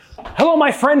Hello,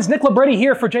 my friends. Nick Labretti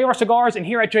here for JR Cigars, and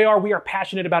here at JR, we are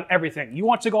passionate about everything. You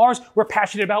want cigars? We're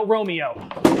passionate about Romeo,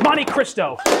 Monte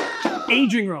Cristo,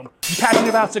 aging room. You passionate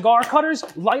about cigar cutters,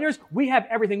 lighters? We have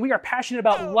everything. We are passionate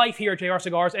about life here at JR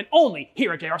Cigars, and only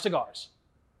here at JR Cigars.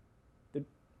 Did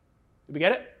we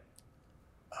get it?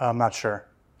 I'm not sure.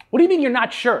 What do you mean you're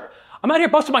not sure? I'm out here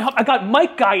busting my hump. I got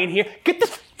Mike Guy in here. Get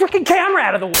this freaking camera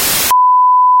out of the way.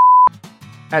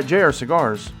 At JR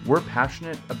Cigars, we're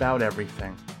passionate about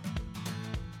everything.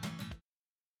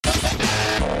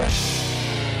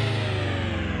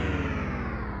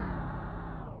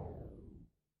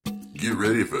 Get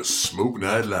ready for Smoke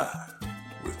Night Live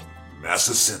with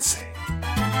Massa Sensei.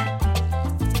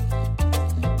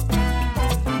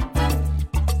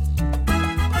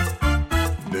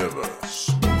 Never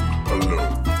smoke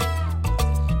alone.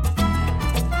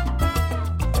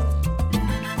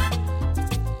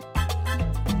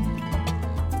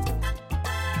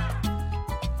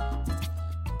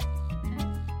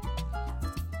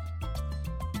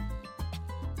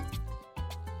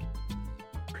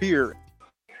 Here.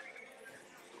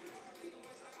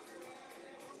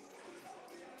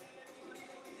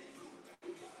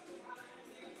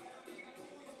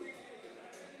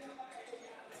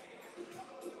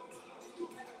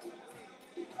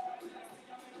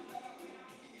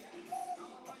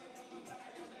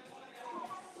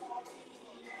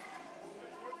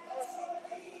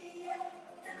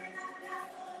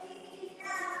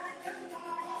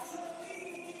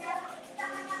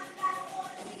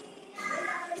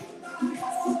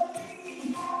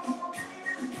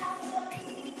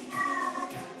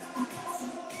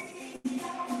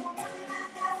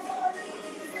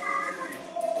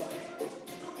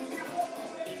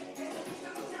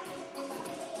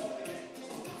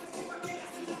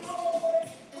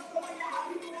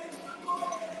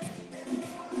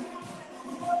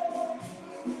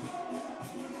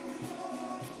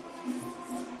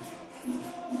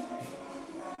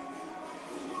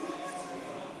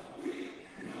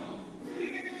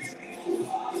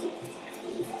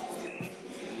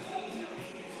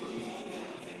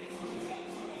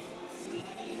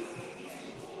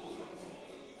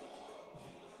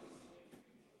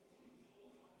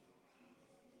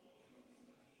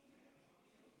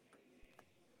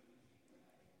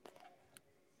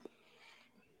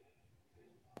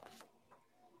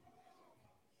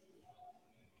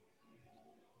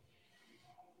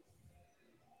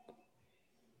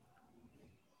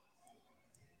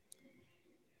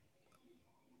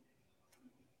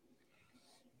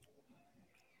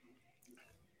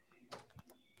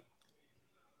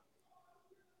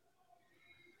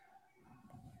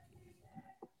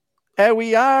 There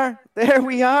we are,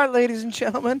 ladies and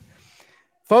gentlemen.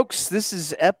 Folks, this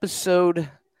is episode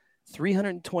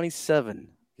 327.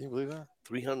 Can you believe that?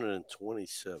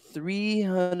 327.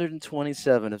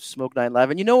 327 of Smoke Night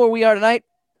Live. And you know where we are tonight?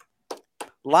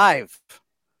 Live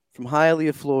from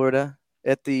Hialeah, Florida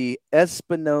at the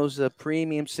Espinosa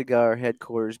Premium Cigar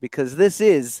headquarters, because this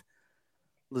is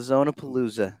Lazona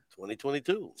Palooza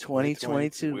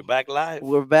 2022. We're back live.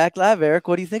 We're back live, Eric.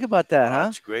 What do you think about that, huh?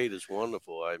 It's great. It's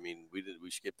wonderful. I mean, we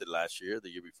skipped it last year.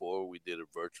 The year before, we did it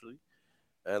virtually.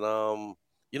 And,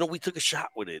 we took a shot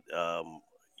with it.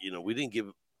 We didn't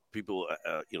give people,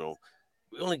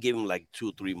 we only gave them like 2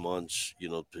 or 3 months,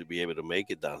 to be able to make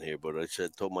it down here. But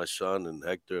told my son and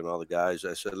Hector and all the guys,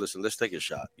 I said, listen, let's take a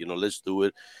shot. Let's do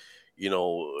it.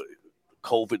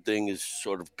 COVID thing is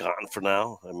sort of gone for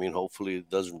now. I mean, hopefully it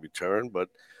doesn't return. But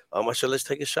I said, let's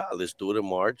take a shot. Let's do it in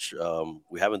March.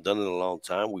 We haven't done it in a long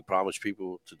time. We promised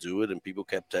people to do it, and people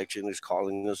kept texting us,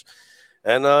 calling us.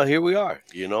 And here we are,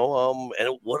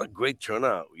 and what a great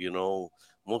turnout.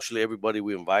 Mostly everybody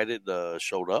we invited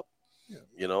showed up.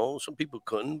 Yeah. Some people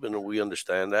couldn't, and we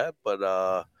understand that. But,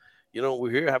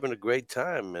 we're here having a great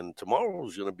time, and tomorrow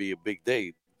is going to be a big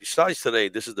day. Besides today,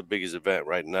 this is the biggest event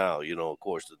right now, of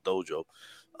course, the dojo.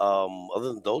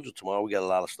 Other than dojo, tomorrow we got a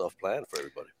lot of stuff planned for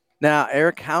everybody. Now,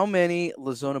 Eric, how many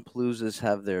Lazona Paloozas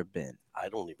have there been? I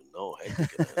don't even know.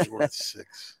 We're at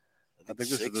 6. I think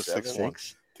this is the 6th one.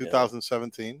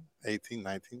 2017, 18,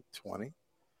 19, 20,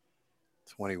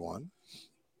 21.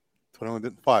 21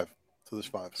 did 5. So there's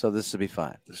 5. So this will be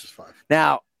 5. This is 5.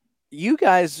 Now, you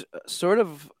guys sort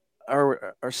of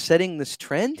are setting this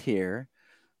trend here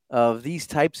of these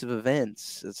types of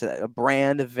events. It's a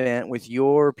brand event with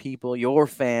your people, your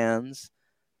fans.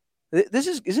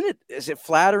 Is it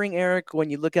flattering, Eric, when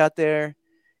you look out there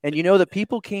and the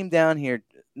people came down here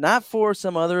not for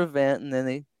some other event and then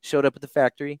they showed up at the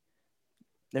factory?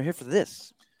 They're here for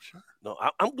this. Sure. No,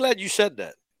 I'm glad you said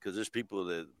that, because there's people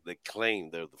that claim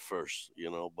they're the first,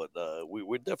 but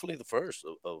we're definitely the first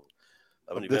of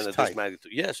an this event of type. this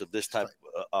magnitude. Yes, of this type.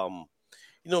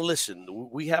 Listen,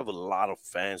 we have a lot of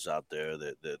fans out there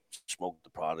that smoke the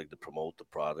product, that promote the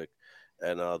product,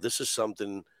 and this is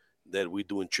something that we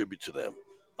do in tribute to them.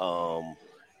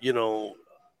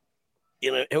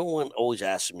 Everyone always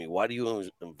asks me, why do you always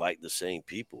invite the same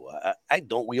people? I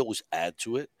don't. We always add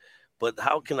to it. But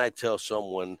how can I tell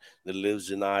someone that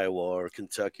lives in Iowa or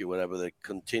Kentucky or whatever that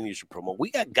continues to promote? We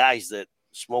got guys that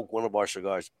smoke one of our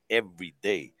cigars every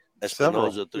day.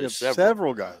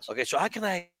 Several guys. Okay, so how can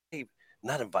I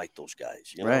not invite those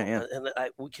guys? Right, yeah. And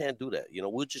we can't do that.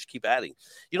 We'll just keep adding.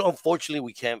 Unfortunately,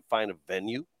 we can't find a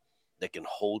venue that can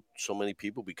hold so many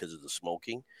people because of the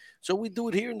smoking. So we do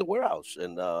it here in the warehouse.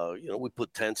 And, we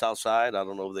put tents outside. I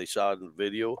don't know if they saw it in the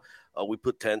video. We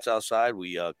put tents outside.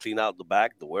 We clean out the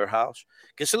back, the warehouse.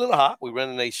 Gets a little hot. We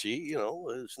rent an AC.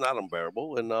 It's not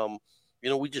unbearable. And,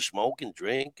 we just smoke and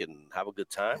drink and have a good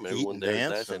time. Everyone there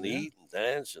dance and eat and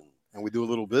dance. And we do a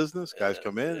little business. Guys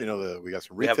come in. We got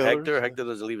some retailers. We have Hector. Hector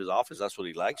doesn't leave his office. That's what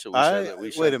he likes. So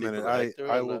wait a minute.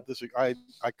 I will disagree.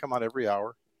 I come out every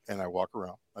hour. And I walk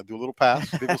around. I do a little pass.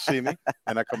 People see me,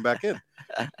 and I come back in.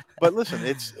 But listen,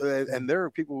 it's and there are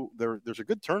people. There's a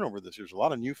good turnover this year. There's a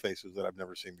lot of new faces that I've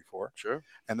never seen before. Sure.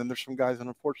 And then there's some guys that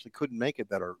unfortunately couldn't make it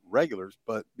that are regulars.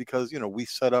 But because we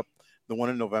set up the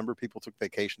one in November, people took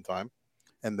vacation time,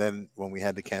 and then when we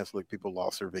had to cancel it, people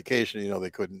lost their vacation. They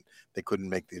couldn't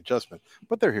make the adjustment.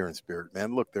 But they're here in spirit,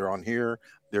 man. Look, they're on here.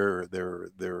 They're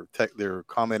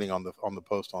commenting on the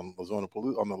post on the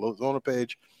Lozona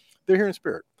page. They're here in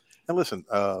spirit. And listen,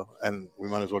 and we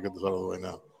might as well get this out of the way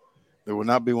now. There will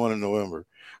not be one in November.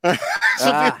 No,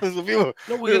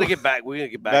 we're gonna get back. We're gonna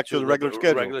get back to the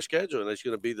regular schedule, and it's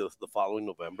gonna be the following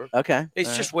November. Okay.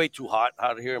 It's just way too hot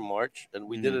out here in March, and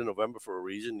we did it in November for a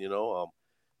reason,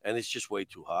 and it's just way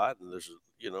too hot, and there's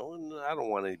and I don't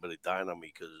want anybody dying on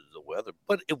me because of the weather.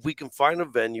 But if we can find a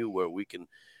venue where we can,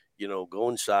 go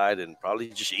inside and probably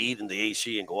just eat in the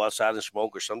AC and go outside and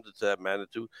smoke or something to that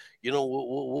magnitude,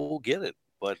 we'll get it.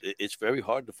 But it's very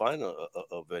hard to find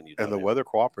a venue. And the weather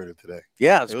cooperated today.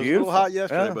 Yeah, it was beautiful. A little hot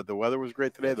yesterday, but the weather was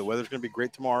great today. The weather's going to be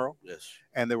great tomorrow. Yes.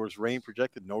 And there was rain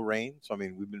projected, no rain. So,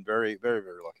 we've been very, very,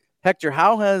 very lucky. Hector,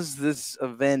 how has this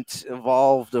event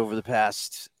evolved over the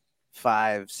past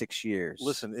 5-6 years?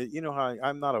 Listen,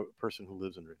 I'm not a person who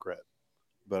lives in regret.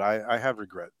 But I have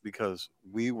regret because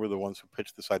we were the ones who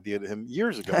pitched this idea to him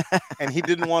years ago, and he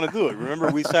didn't want to do it.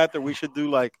 Remember, we sat there. We should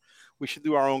do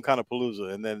our own kind of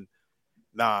palooza, and then,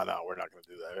 no, we're not going to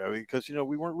do that because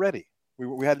we weren't ready.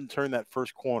 We hadn't turned that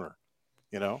first corner,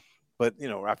 But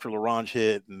after LaRange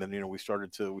hit, and then we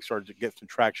started to get some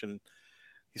traction.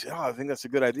 He said, "Oh, I think that's a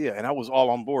good idea," and I was all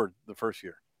on board the first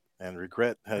year. And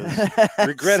regret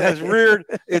has reared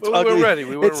its ugly. We weren't ready.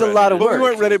 It's a lot of work. We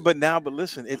weren't ready, but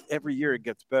listen, every year it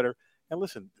gets better. And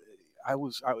listen, I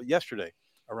was yesterday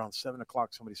around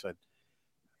 7:00. Somebody said,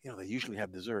 they usually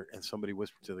have dessert, and somebody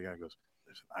whispered to the guy, goes,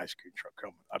 "There's an ice cream truck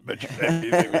coming. I bet you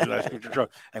there's an ice cream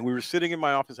truck." And we were sitting in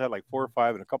my office, had like 4 or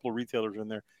 5, and a couple of retailers in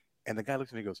there. And the guy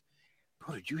looks at me and goes,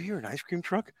 "Bro, did you hear an ice cream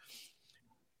truck?"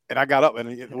 And I got up, and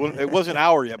it wasn't an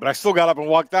hour yet, but I still got up and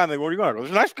walked down. They go, "Where are you going?" I go,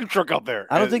 "There's an ice cream truck out there."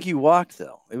 I don't think you walked,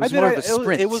 though. It was more of a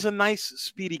sprint. It was a nice,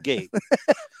 speedy gate.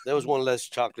 There was one less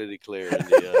chocolatey clear. In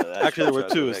the, actually, there were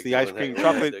 2. It's the ice cream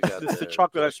chocolate. It's the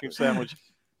chocolate ice cream sandwich.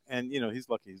 And, he's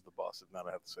lucky he's the boss. If not,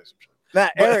 I have to say some shit. Now,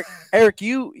 Eric,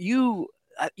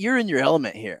 you're in your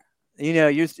element here.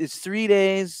 It's 3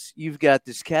 days. You've got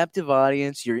this captive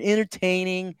audience. You're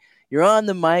entertaining. You're on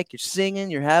the mic. You're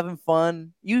singing. You're having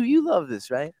fun. You love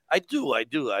this, right? I do.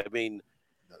 Been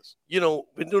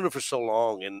doing it for so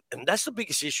long, and that's the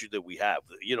biggest issue that we have.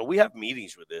 We have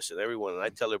meetings with this, and everyone, and I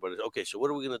tell everybody, okay, so what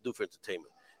are we going to do for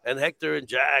entertainment? And Hector and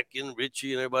Jack and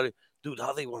Richie and everybody, dude,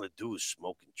 all they want to do is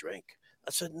smoke and drink.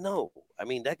 I said, no.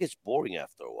 That gets boring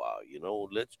after a while.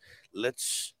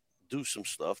 Let's do some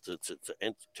stuff to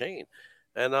entertain.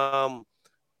 And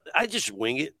I just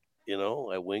wing it.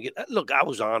 I wing it. Look, I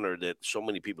was honored that so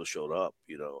many people showed up,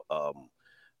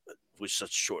 with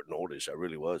such short notice. I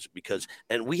really was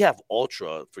and we have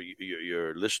Ultra for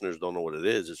your listeners don't know what it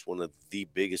is. It's one of the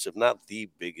biggest, if not the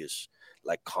biggest,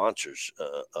 like concerts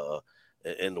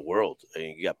in the world.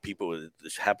 And you got people,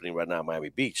 it's happening right now in Miami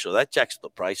Beach. So that jacks the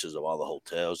prices of all the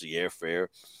hotels, the airfare,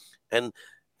 and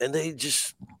they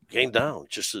just came down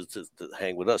just to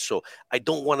hang with us. So I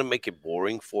don't want to make it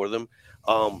boring for them.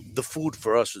 The food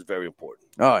for us is very important.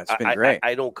 Oh, it's been great.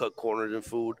 I don't cut corners in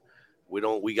food.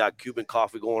 We got Cuban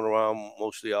coffee going around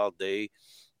mostly all day.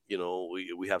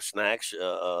 We have snacks.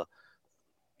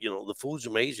 the food's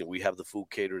amazing. We have the food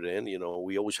catered in.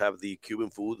 We always have the Cuban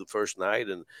food the first night,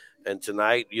 and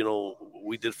tonight,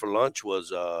 we did for lunch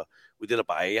was we did a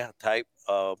paella type,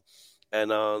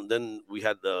 and then we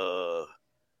had the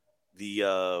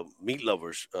meat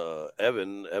lovers.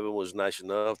 Evan was nice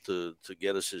enough to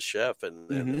get us his chef, and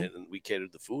we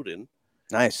catered the food in.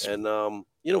 Nice. And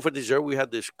for dessert we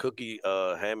had this cookie,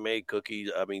 handmade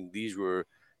cookies. I mean, these were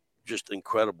just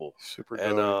incredible, super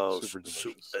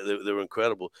delicious. They were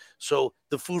incredible. So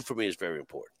the food for me is very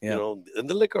important, Yeah. and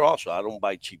the liquor also. I don't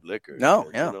buy cheap liquor. No,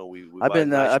 because, yeah. we I've buy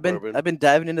nice been bourbon. I've been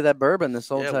diving into that bourbon this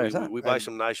whole entire time. We buy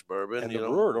some nice bourbon, And the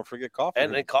brewer, don't forget coffee.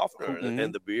 and Kaufner,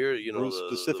 and the beer, brews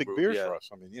the specific brew- beers yeah. for us.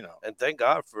 I mean, And thank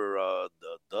God for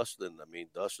Dustin. I mean,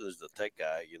 Dustin is the tech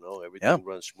guy. Everything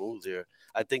runs smooth here.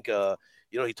 I think,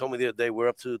 he told me the other day we're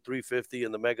up to 350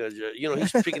 in the mega. He's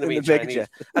speaking to me in The mega Chinese. jet.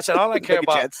 I said all I care Mega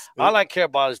about, jets.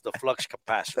 is the flux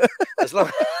capacitor. As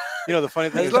long the funny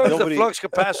thing as, is long as nobody. the flux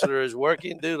capacitor is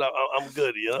working, dude, I'm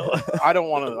good. I don't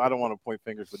want to point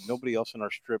fingers, but nobody else in our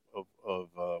strip of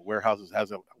warehouses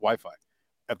has a Wi-Fi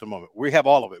at the moment. We have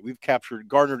all of it. We've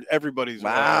garnered everybody's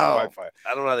Wow. Wi-Fi.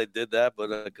 I don't know how they did that,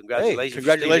 but congratulations. Hey, for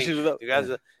congratulations! stealing. You guys,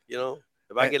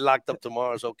 if I get locked up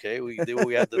tomorrow, it's okay. We did what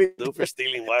we had to do for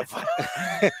stealing Wi-Fi.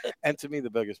 And to me, the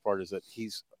biggest part is that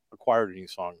he's acquired a new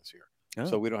song this year, Oh.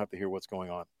 so we don't have to hear what's going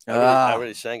on. I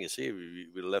already sang it. See,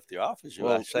 we left the office.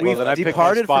 Well, I sang well, it. then I picked my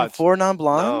Departed from spots. Four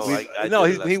Non-Blondes. No, I No,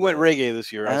 did it he last went night. reggae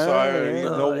this year. I saw yeah.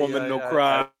 no woman, no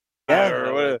cry. Yeah.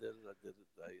 or whatever.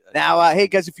 Now, hey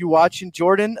guys, if you're watching,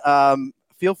 Jordan,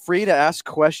 feel free to ask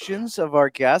questions of our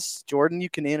guests. Jordan, you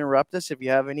can interrupt us if you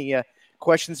have any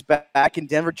questions back in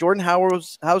Denver. Jordan,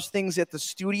 how's things at the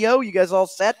studio? You guys all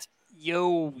set?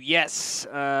 Yo, yes.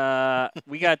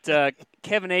 We got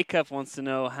Kevin Acuff wants to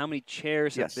know how many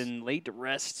chairs Yes. have been laid to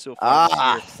rest so far this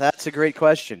year. That's a great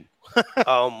question.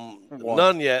 One.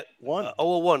 None yet. One.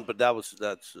 One, but that's Yeah,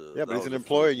 that but he's was an a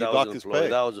employee, fluke. you That was docked an his employee. pay.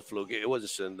 That was a fluke. It was a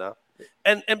sin now.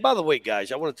 And by the way,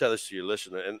 guys, I want to tell this to your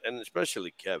listener, and especially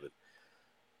Kevin.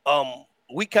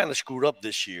 We kind of screwed up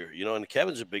this year, and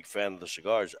Kevin's a big fan of the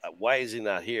cigars. Why is he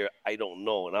not here? I don't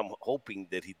know, and I'm hoping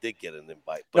that he did get an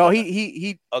invite. But No,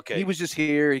 he okay. he was just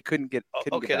here. He couldn't get.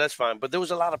 Couldn't Okay, get back. that's fine. But there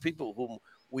was a lot of people whom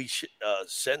we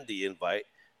send the invite,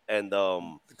 and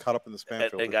Caught up in the spam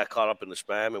filter. and got caught up in the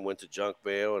spam and went to junk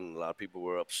mail, and a lot of people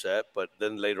were upset. But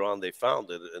then later on, they found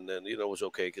it, and then it was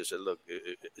okay because said, "Look,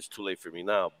 it's too late for me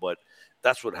now." But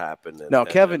that's what happened. No,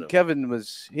 Kevin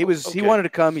was he Okay. wanted to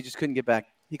come. He just couldn't get back.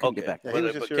 He couldn't Okay, get back. Yeah, he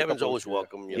was but just here a Kevin's couple always weeks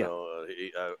ago. welcome.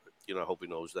 Yeah. I hope he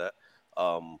knows that.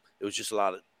 It was just a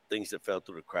lot of things that fell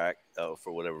through the crack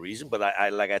for whatever reason. But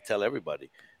I tell everybody,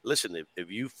 listen,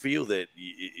 if you feel that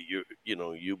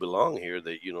you belong here,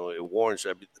 that it warrants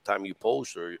every time you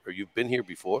post or you've been here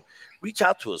before, reach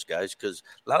out to us, guys, because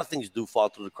a lot of things do fall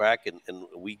through the crack, and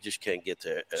we just can't get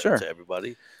to Sure.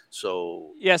 everybody.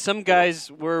 So Yeah, some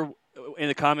guys were in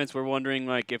the comments were wondering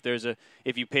like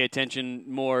if you pay attention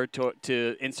more to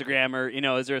Instagram, or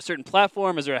is there a certain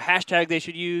platform, is there a hashtag they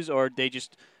should use, or they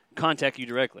just contact you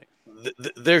directly?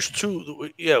 there's two.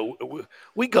 Yeah,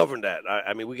 we govern that.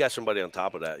 I mean, we got somebody on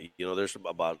top of that. There's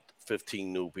about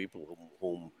 15 new people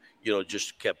whom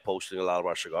just kept posting a lot of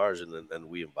our cigars, and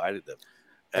we invited them.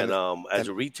 And as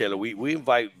a retailer, we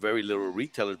invite very little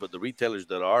retailers, but the retailers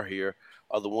that are here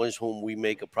are the ones whom we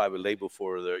make a private label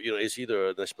for their. It's either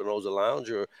an Espinosa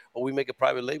lounge or we make a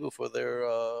private label for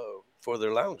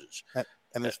their lounges.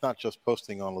 And it's not just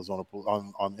posting on Lazona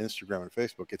on Instagram and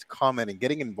Facebook. It's commenting,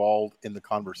 getting involved in the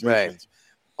conversations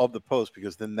of the post,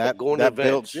 because then that going to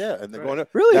builds. events. Yeah, and they're Right. going to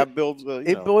Really? that builds.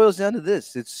 It boils down to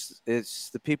this: it's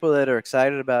the people that are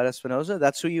excited about Espinosa.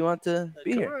 That's who you want to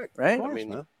be here, Correct. right? Of course, I mean,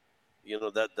 man.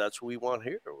 that's what we want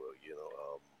here.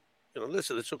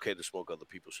 Listen, it's okay to smoke other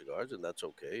people's cigars, and that's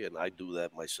okay, and I do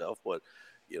that myself. But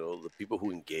the people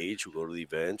who engage, who go to the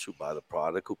events, who buy the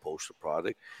product, who post the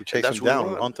product, We chase that's them who we down, we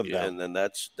want. hunt them down. and then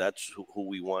that's who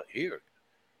we want here.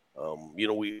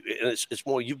 It's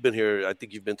more. You've been here. I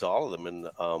think you've been to all of them, and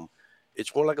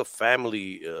it's more like a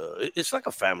family. It's like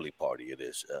a family party. It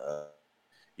is.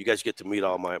 You guys get to meet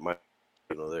all my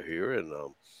they're here,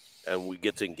 and we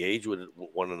get to engage with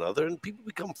one another, and people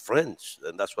become friends,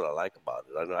 and that's what I like about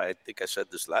it. I know. I think I said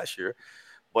this last year,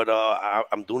 but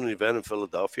I'm doing an event in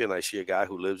Philadelphia, and I see a guy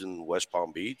who lives in West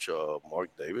Palm Beach, Mark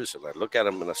Davis, and I look at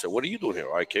him and I said, "What are you doing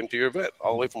here?" "I came to your event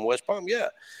all the way from West Palm." "Yeah."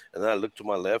 And then I look to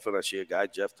my left, and I see a guy,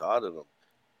 Jeff Todd, and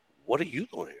 "What are you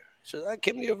doing here?" He says, "I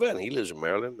came to your event." He lives in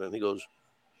Maryland, and he goes,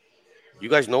 You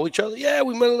guys know each other? Yeah,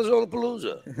 we met on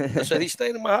Lollapalooza. I said, he's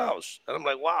staying in my house. And I'm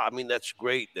like, wow, I mean, that's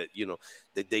great that,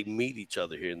 that they meet each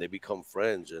other here and they become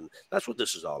friends. And that's what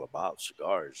this is all about,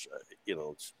 cigars.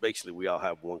 It's basically we all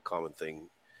have one common thing.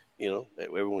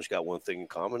 Everyone's got one thing in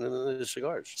common, and it's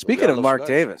cigars. Speaking of Mark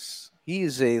Davis, he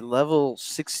is a level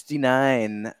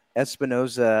 69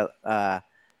 Espinosa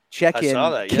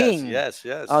check-in king yes.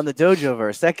 on the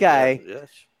Dojo-verse. That guy, yes.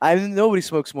 Nobody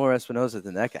smokes more Espinosa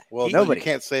than that guy. Well, nobody. You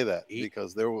can't say that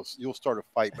because you'll start a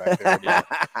fight back there. I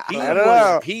don't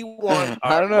know. He won.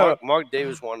 I don't know. Mark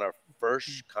Davis won our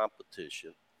first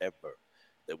competition ever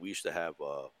that we used to have.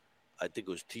 I think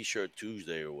it was T-shirt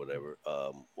Tuesday or whatever.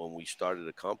 When we started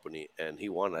the company, and he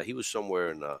won. He was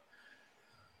somewhere in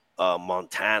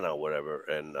Montana or whatever,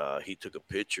 and he took a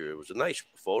picture. It was a nice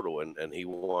photo, and he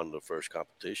won the first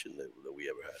competition that we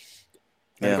ever had.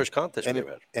 The first contest we ever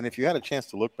had. And if you had a chance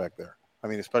to look back there, I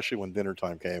mean, especially when dinner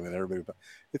time came and everybody,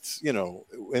 it's in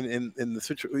the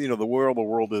situation, the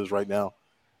world is right now.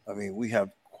 I mean, we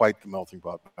have quite the melting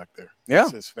pot back there. Yeah,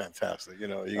 it's fantastic. You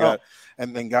got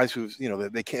and then guys who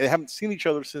they haven't seen each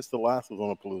other since the last was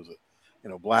on Palooza.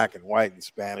 Black and white and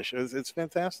Spanish. It's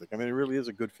fantastic. I mean, it really is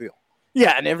a good feel.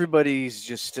 Yeah, and everybody's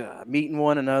just meeting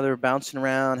one another, bouncing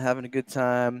around, having a good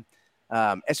time.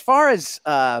 As far as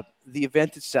the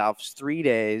event itself, it's 3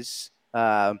 days.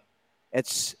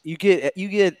 It's you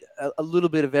get a little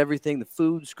bit of everything. The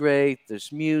food's great.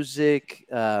 There's music.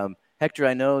 Hector,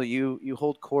 I know you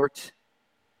hold court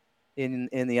in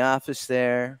the office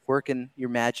there, working your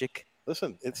magic.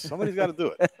 Listen, somebody's got to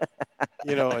do it.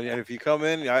 And if you come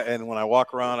in, and when I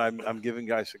walk around, I'm giving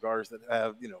guys cigars that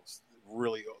have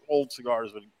really old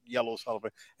cigars with yellow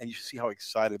cellophane, and you see how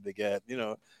excited they get.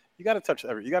 You got to touch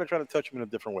you got to try to touch them in a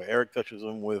different way. Eric touches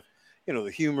them with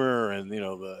the humor and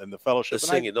the fellowship. The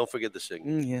singing, don't forget the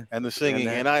singing. Yeah. And the singing,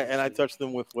 and I touch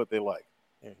them with what they like.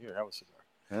 Here, have a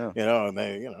cigar. Yeah.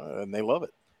 And they love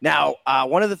it. Now,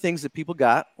 one of the things that people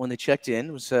got when they checked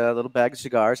in was a little bag of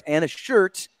cigars and a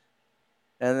shirt,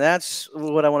 and that's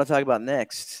what I want to talk about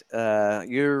next.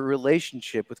 Your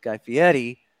relationship with Guy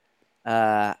Fieri.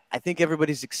 I think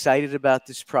everybody's excited about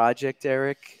this project,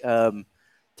 Eric.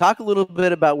 Talk a little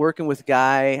bit about working with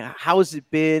Guy. How has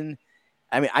it been?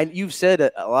 I mean, you've said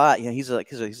a lot. He's a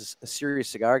serious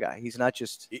cigar guy. He's not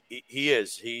just. He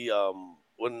is.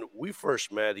 When we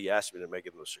first met, he asked me to make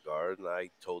him a cigar, and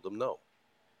I told him no.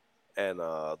 And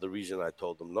the reason I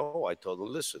told him no, I told him,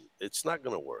 listen, it's not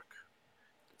going to work.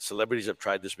 Celebrities have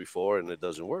tried this before, and it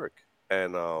doesn't work.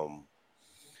 And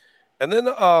then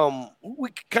we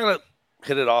kind of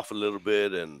hit it off a little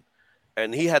bit, and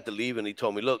he had to leave, and he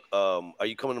told me, look, are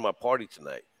you coming to my party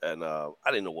tonight? And I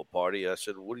didn't know what party. I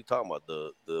said, what are you talking about?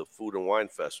 The Food and Wine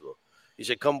Festival. He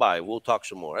said, come by. We'll talk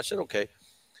some more. I said, okay.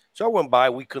 So I went by.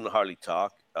 We couldn't hardly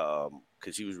talk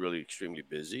because he was really extremely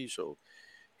busy. So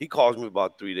he calls me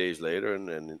about 3 days later,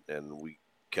 and we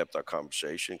kept our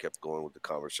conversation, kept going with the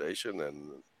conversation,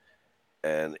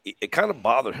 and it kind of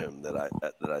bothered him that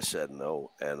I said no,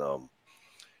 and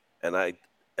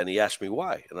he asked me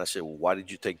why, and I said, well, why did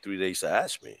you take 3 days to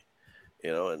ask me,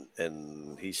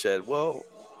 and he said, well,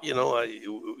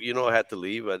 I had to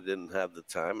leave, I didn't have the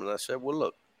time, and I said, well,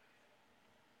 look,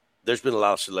 there's been a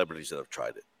lot of celebrities that have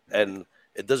tried it, and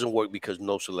it doesn't work because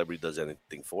no celebrity does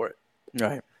anything for it.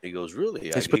 Right. He goes, really?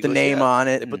 They put the name on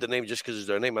it. They put the name just because it's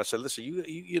their name. I said, listen,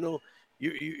 you're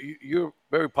a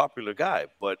very popular guy,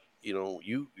 but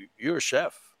you're a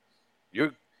chef.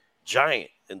 You're giant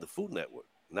in the Food Network,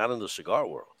 not in the cigar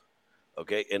world.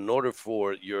 Okay. In order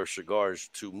for your cigars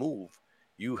to move,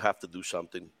 you have to do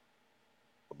something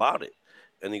about it.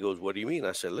 And he goes, what do you mean?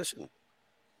 I said, listen,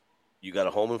 you got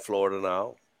a home in Florida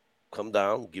now. Come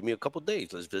down, give me a couple of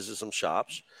days. Let's visit some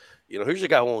shops. Here's a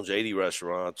guy who owns 80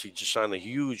 restaurants. He just signed a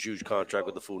huge contract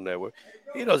with the Food Network.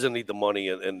 He doesn't need the money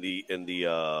for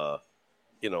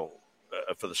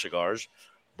the cigars.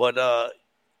 But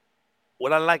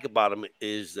what I like about him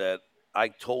is that I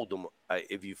told him,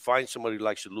 if you find somebody who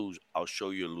likes to lose, I'll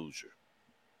show you a loser.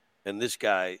 And this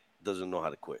guy doesn't know how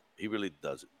to quit. He really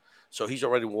doesn't. So he's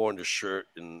already worn the shirt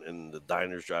in the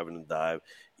diners, driving and dive.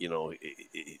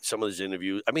 Some of his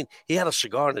interviews. I mean, he had a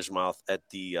cigar in his mouth at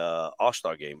the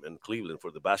All-Star game in Cleveland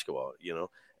for the basketball,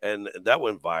 and that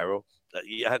went viral.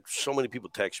 He had so many people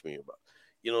text me about,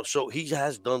 so he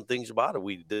has done things about it.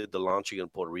 We did the launching in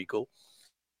Puerto Rico.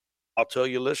 I'll tell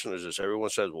your listeners this. Everyone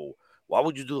says, well, why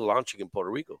would you do the launching in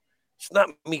Puerto Rico? It's not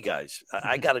me, guys.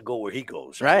 I got to go where he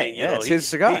goes. Right. It's his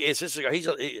cigar. It's his cigar.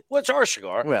 It's our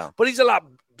cigar. Well, but he's a lot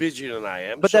busier than I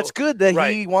am. But that's good that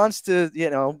he wants to,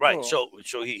 Right. So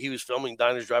he was filming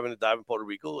Diners, Driving and Dive in Puerto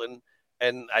Rico,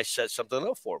 and I set something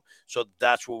up for him. So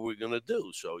that's what we're gonna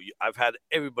do. So I've had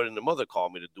everybody and the mother call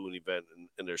me to do an event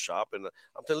in their shop, and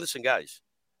I'm saying, listen, guys,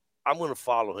 I'm gonna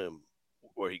follow him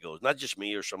where he goes. Not just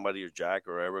me or somebody or Jack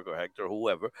or Eric or Hector or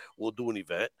whoever. We'll do an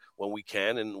event when we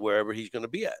can and wherever he's going to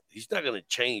be at. He's not going to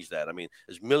change that. I mean,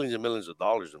 there's millions and millions of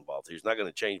dollars involved. He's not going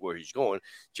to change where he's going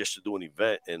just to do an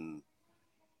event in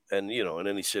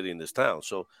any city in this town.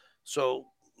 So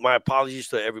my apologies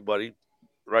to everybody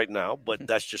right now, but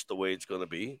that's just the way it's going to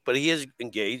be. But he is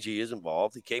engaged. He is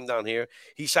involved. He came down here.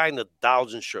 He signed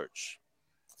 1,000 shirts.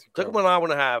 Took him an hour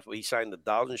and a half. He signed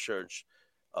 1,000 shirts.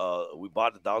 We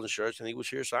bought 1,000 shirts, and he was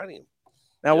here signing them.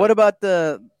 Now, what about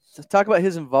talk about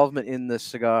his involvement in the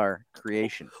cigar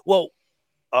creation? Well,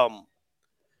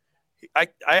 I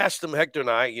asked him, Hector and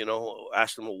I,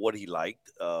 asked him what he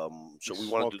liked. So we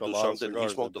wanted to do something. He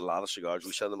smoked a lot of cigars.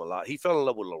 We sent him a lot. He fell in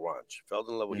love with L'Orange.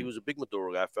 He was a big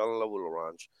Maduro guy. Fell in love with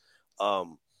L'Orange.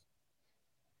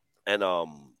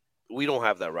 We don't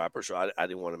have that wrapper, so I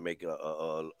didn't want to make a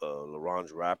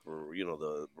L'Orange wrapper,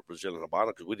 the Brazilian Habano,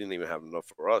 because we didn't even have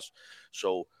enough for us.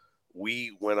 So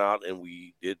we went out and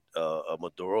we did a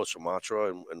Maduro,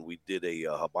 Sumatra, and we did a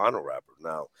Habano wrapper.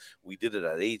 Now, we did it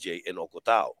at AJ in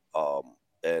Ocotao.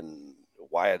 And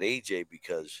why at AJ?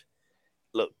 Because,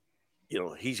 look,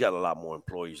 he's got a lot more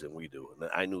employees than we do. And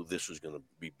I knew this was going to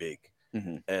be big.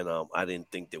 Mm-hmm. And I didn't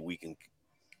think that we can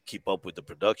keep up with the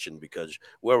production because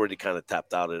we're already kind of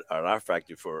tapped out at our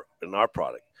factory in our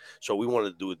product. So we wanted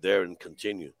to do it there and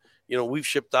continue. We've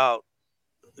shipped out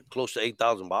close to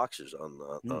 8,000 boxes on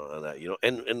that,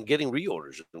 and getting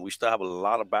reorders. And we still have a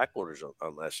lot of back orders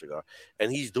on that cigar.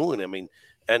 And he's doing it. I mean,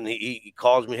 and he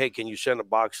calls me, hey, can you send a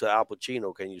box to Al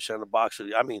Pacino? Can you send a box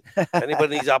to,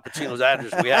 anybody needs Al Pacino's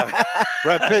address, we have it.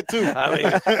 Brad Pitt, too.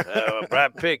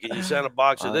 Brad Pitt, can you send a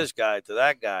box to this guy, to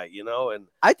that guy, And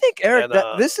I think, Eric,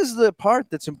 this is the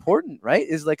part that's important, right?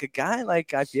 Is like a guy like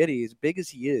Guy Fieri, as big as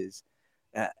he is,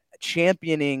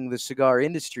 championing the cigar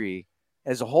industry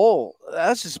as a whole.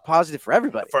 That's just positive for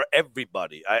everybody. For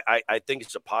everybody. I think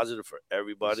it's a positive for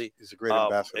everybody. He's a great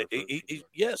ambassador.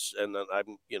 Yes, and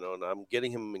I'm and I'm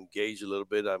getting him engaged a little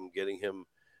bit. I'm getting him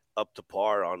up to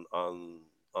par on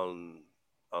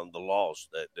the laws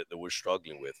that we're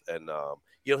struggling with. And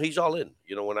he's all in.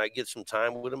 When I get some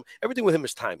time with him, everything with him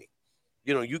is timing.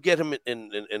 You get him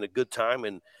in a good time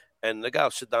and the guy will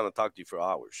sit down and talk to you for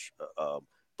hours.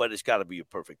 But it's got to be a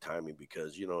perfect timing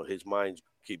because, his mind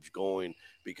keeps going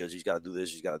because he's got to do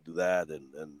this, he's got to do that,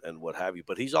 and what have you.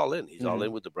 But he's all in. He's all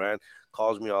in with the brand,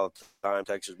 calls me all the time,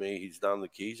 texts me. He's down the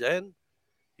keys, and,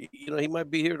 he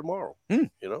might be here tomorrow,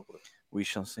 We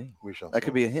shall see. That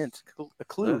could be a hint, a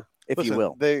clue, if you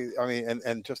will.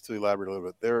 And just to elaborate a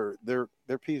little bit,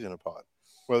 they're peas in a pod.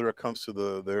 Whether it comes to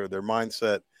their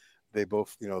mindset, they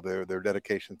both, their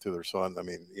dedication to their son. I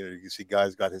mean, you see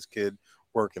guys got his kid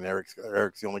working. Eric's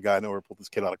the only guy I know who pulled this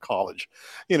kid out of college.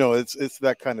 It's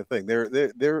that kind of thing.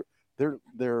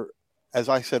 They're as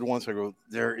I said once ago,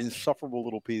 they're insufferable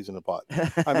little peas in a pot.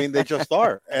 I mean, they just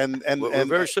are. And we're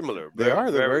very similar. They're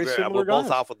very similar. We're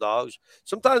both alpha dogs.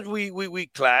 Sometimes we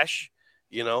clash,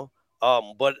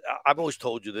 but I've always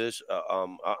told you this.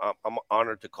 I'm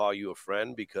honored to call you a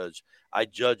friend because I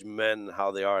judge men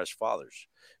how they are as fathers.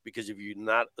 Because if you're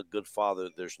not a good father,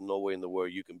 there's no way in the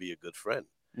world you can be a good friend.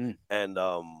 And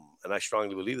I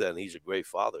strongly believe that. And he's a great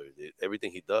father.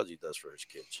 Everything he does for his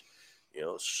kids.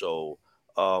 So.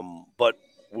 But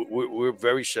we're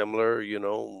very similar.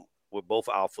 We're both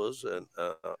alphas,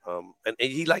 and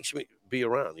he likes me to be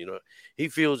around. He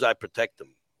feels I protect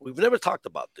him. We've never talked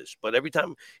about this, but every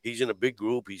time he's in a big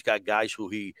group, he's got guys who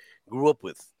he grew up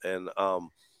with, and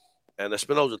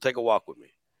Espinosa, take a walk with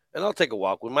me. And I'll take a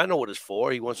walk with him. I know what it's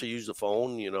for. He wants to use the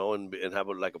phone, and have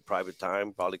a private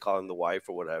time, probably calling the wife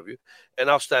or what have you. And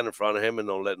I'll stand in front of him and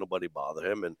don't let nobody bother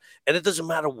him. And it doesn't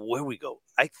matter where we go.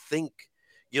 I think,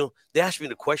 they asked me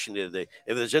the question the other day,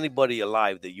 if there's anybody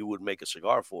alive that you would make a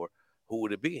cigar for, who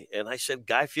would it be? And I said,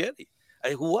 Guy Fieri.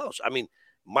 Who else? I mean,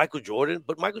 Michael Jordan,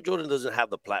 but Michael Jordan doesn't have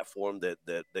the platform that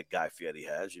Guy Fieri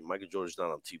has. Michael Jordan's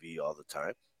not on TV all the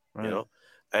time, right.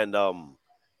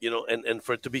 And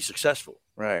for it to be successful,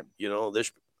 right?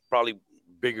 There's probably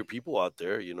bigger people out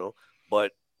there,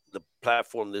 but the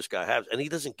platform this guy has, and he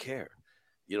doesn't care.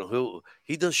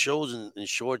 He does shows in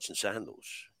shorts and sandals,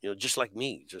 just like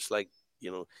me, just like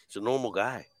he's a normal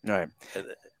guy. Right.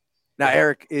 Now,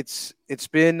 Eric, it's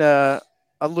been a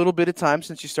little bit of time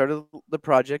since you started the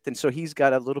project, and so he's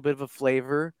got a little bit of a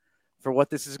flavor for what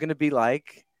this is going to be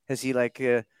like. Has he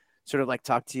sort of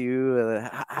talk to you?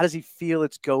 How does he feel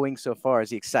it's going so far? Is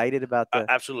he excited about the?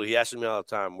 Absolutely. He asks me all the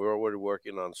time. We're already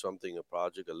working on something, a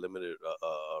project, a limited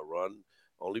run,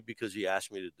 only because he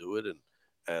asked me to do it.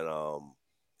 and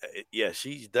yeah,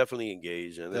 she's definitely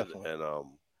engaged in it, Definitely.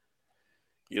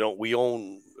 and we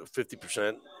own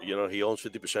 50%. He owns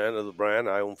 50% of the brand.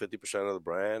 I own 50% of the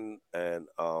brand, and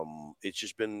it's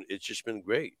just been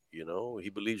great. He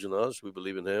believes in us. We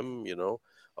believe in him.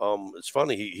 It's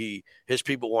funny. His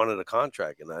people wanted a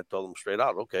contract, and I told him straight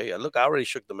out, okay, look, I already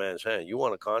shook the man's hand. You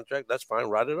want a contract? That's fine.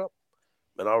 Write it up,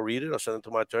 and I'll read it. I'll send it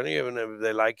to my attorney, and if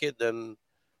they like it, then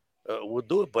we'll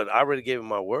do it. But I already gave him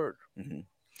my word. Mm-hmm.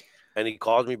 And he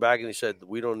called me back and he said,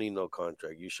 we don't need no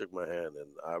contract. You shook my hand, and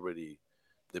I already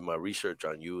did my research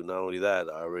on you. Not only that,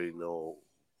 I already know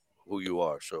who you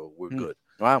are, so we're good.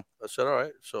 Wow. I said, all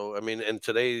right. So, I mean, in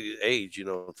today's age,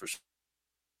 for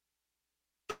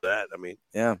that, I mean.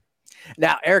 Yeah.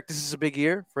 Now, Eric, this is a big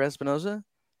year for Espinosa.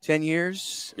 10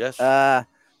 years. Yes.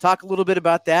 Talk a little bit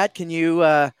about that. Can you,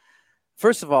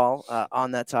 first of all,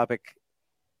 on that topic,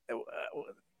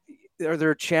 are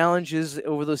there challenges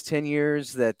over those 10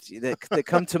 years that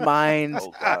come to mind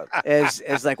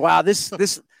as like, wow, this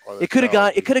it could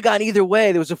have gone either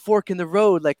way. There was a fork in the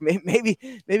road. Like maybe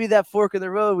that fork in the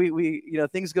road, we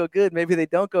things go good. Maybe they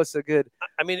don't go so good.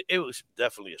 I mean, it was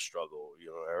definitely a struggle,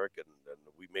 Eric, and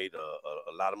we made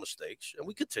a lot of mistakes, and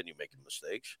we continue making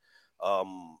mistakes.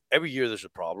 Every year there's a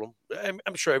problem.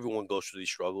 I'm sure everyone goes through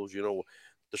these struggles.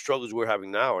 The struggles we're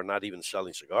having now are not even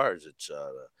selling cigars. It's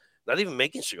not even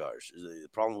making cigars. The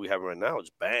problem we have right now is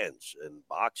bands and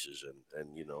boxes,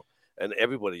 and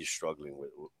everybody's struggling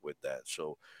with that.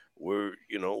 So we're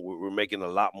making a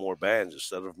lot more bands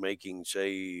instead of making,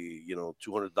 say,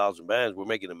 200,000 bands. We're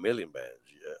making 1 million bands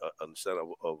instead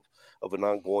of an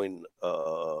ongoing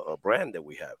brand that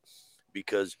we have,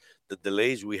 because the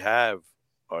delays we have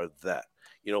are that.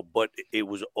 But it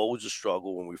was always a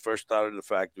struggle when we first started the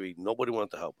factory. Nobody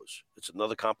wanted to help us. It's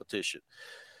another competition.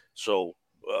 So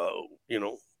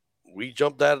we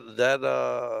jumped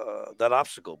that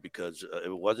obstacle, because if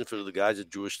it wasn't for the guys at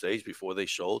Jewish Stage before they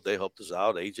sold, they helped us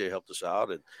out. AJ helped us out,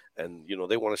 and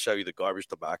they want to sell you the garbage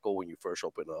tobacco when you first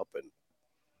open up, and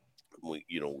we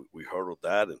hurdled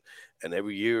that, and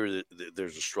every year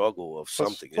there's a struggle of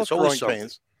something. Plus it's always growing something.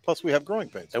 pains. Plus we have growing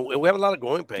pains, and we have a lot of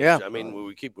growing pains. Yeah. I mean,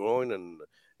 we keep growing,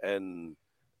 and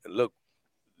look.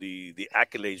 The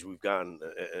accolades we've gotten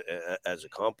as a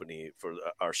company for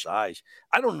our size.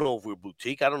 I don't know if we're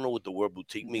boutique. I don't know what the word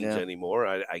boutique means anymore.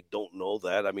 I don't know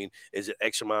that. I mean, is it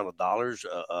X amount of dollars?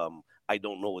 I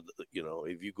don't know.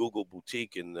 If you Google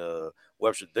boutique in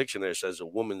Webster Dictionary, it says a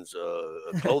woman's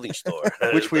clothing store,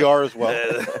 which we are as well.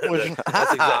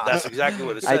 That's exactly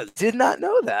what it says. I did not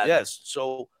know that. Yes.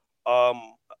 So,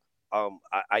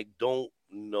 I don't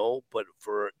know, but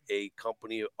for a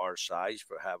company our size,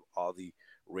 for have all the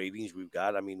ratings we've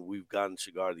got. I mean, we've gotten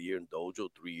Cigar of the Year in Dojo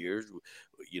 3 years.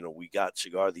 We got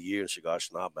Cigar of the Year in Cigar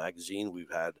Snob magazine.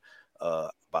 We've had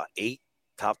about 8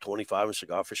 top 25 in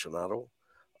Cigar Aficionado.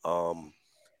 I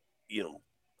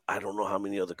don't know how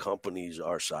many other companies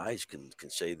our size can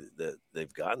say that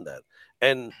they've gotten that.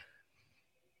 And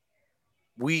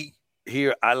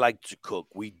I like to cook.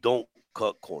 We don't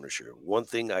cut corners here. One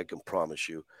thing I can promise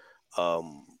you,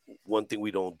 one thing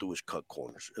we don't do is cut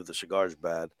corners. If the cigar is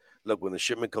bad, look, when the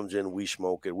shipment comes in, we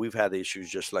smoke it. We've had issues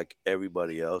just like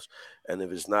everybody else. And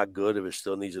if it's not good, if it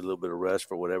still needs a little bit of rest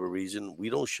for whatever reason, we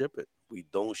don't ship it. We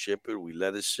don't ship it. We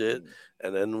let it sit,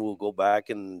 and then we'll go back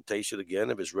and taste it again.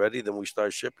 If it's ready, then we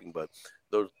start shipping. But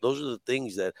those are the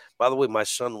things that, by the way, my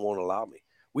son won't allow me.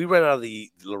 We ran out of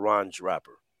the L'Orange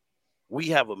wrapper. We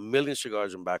have 1 million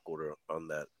cigars in back order on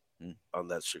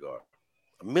that cigar.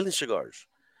 1 million cigars.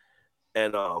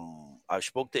 And I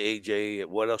spoke to AJ,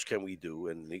 what else can we do?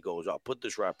 And he goes, I'll put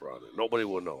this wrapper on it. Nobody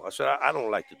will know. I said, I don't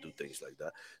like to do things like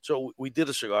that. So we did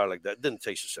a cigar like that. It didn't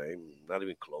taste the same, not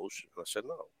even close. And I said,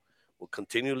 no, we'll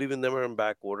continue leaving them in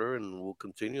back order, and we'll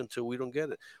continue until we don't get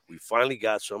it. We finally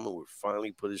got some, and we're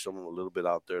finally putting some a little bit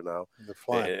out there now. They're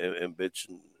flying. And bits,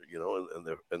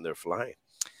 and they're flying.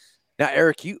 Now,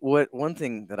 Eric, one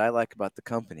thing that I like about the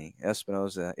company,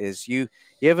 Espinosa, is you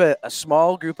have a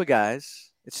small group of guys.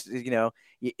 It's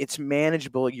it's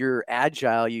manageable. You're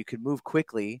agile. You can move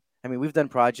quickly. I mean, we've done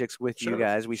projects with you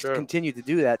guys. We continue to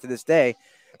do that to this day.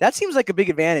 That seems like a big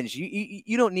advantage.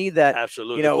 You don't need that.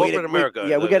 Absolutely. Corporate America.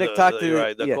 We got to talk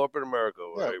to the corporate America.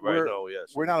 Right now,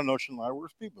 yes. We're not an ocean line. We're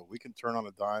people. We can turn on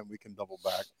a dime. We can double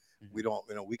back. We don't.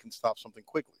 We can stop something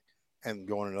quickly and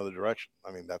go in another direction.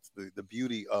 I mean, that's the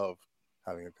beauty of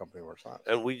having a company of our size.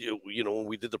 And when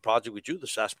we did the project with you, the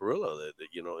sarsaparilla,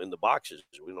 in the boxes,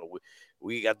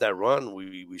 we got that run.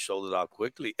 We sold it out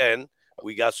quickly, and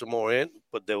we got some more in.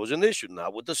 But there was an issue,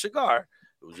 not with the cigar.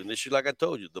 It was an issue, like I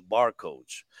told you, the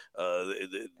barcodes.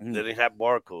 They didn't have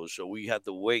barcodes, so we had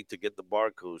to wait to get the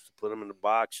barcodes to put them in the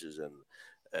boxes,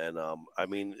 And I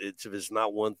mean, if it's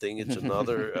not one thing, it's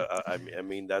another. I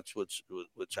mean, that's what's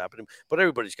happening. But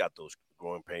everybody's got those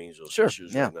growing pains, those Sure,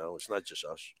 issues yeah. right now. It's not just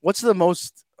us.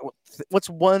 What's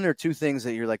one or two things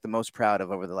that you're like the most proud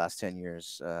of over the last 10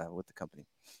 years with the company?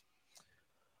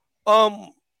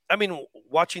 I mean,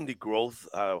 watching the growth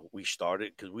we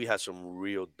started, because we had some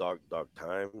real dark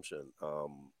times,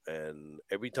 and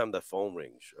every time that phone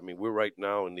rings, I mean, we're right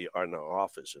now in our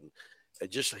office, and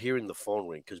just hearing the phone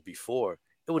ring, because before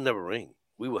it would never ring,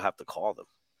 we would have to call them,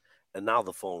 and now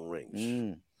the phone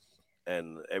rings,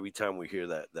 and every time we hear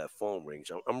that phone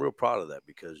rings, I'm real proud of that,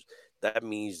 because that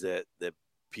means that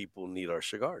people need our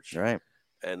cigars, Right?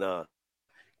 And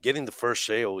getting the first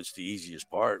sale is the easiest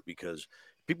part, because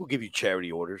people give you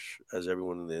charity orders, as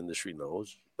everyone in the industry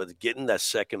knows, but getting that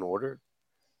second order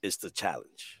is the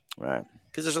challenge. Right.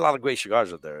 Because there's a lot of great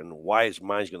cigars out there, and why is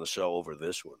mine going to sell over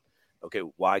this one? Okay,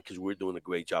 why? Because we're doing a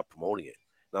great job promoting it.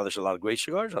 Now, there's a lot of great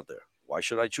cigars out there. Why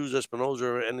should I choose Espinosa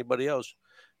or anybody else?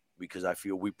 Because I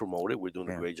feel we promote it. We're doing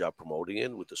a great job promoting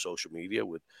it with the social media,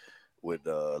 with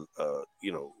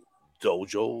you know,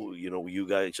 Dojo. You know, you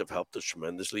guys have helped us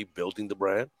tremendously building the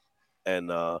brand,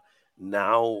 and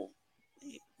now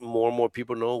more and more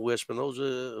people know who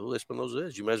Espinosa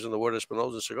is. You mention the word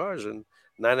Espinosa cigars, and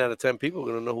 9 out of 10 people are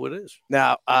going to know who it is.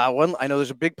 Now, I know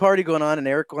there's a big party going on, and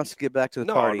Eric wants to get back to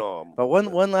the party. But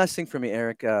one last thing for me,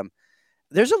 Eric.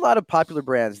 There's a lot of popular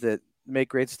brands that make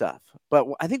great stuff, but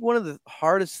I think one of the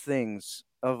hardest things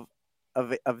of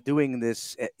doing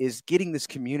this is getting this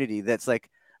community that's like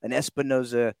an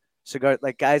Espinosa cigar,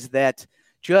 like guys that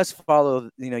just follow,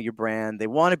 your brand. They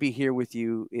want to be here with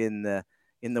you in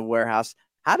the warehouse.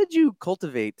 How did you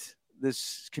cultivate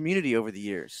this community over the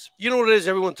years? You know what it is?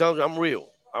 Everyone tells me I'm real.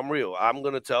 I'm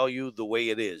going to tell you the way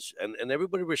it is. And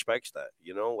everybody respects that.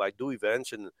 I do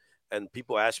events and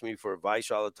people ask me for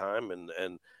advice all the time.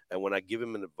 And when I give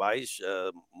them an advice,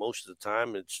 most of the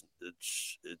time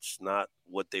it's not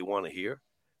what they want to hear,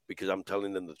 because I'm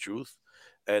telling them the truth.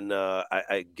 And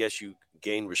I guess you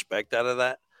gain respect out of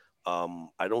that.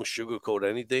 I don't sugarcoat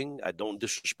anything. I don't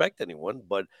disrespect anyone,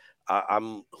 but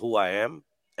I'm who I am.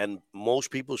 And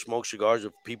most people smoke cigars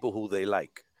of people who they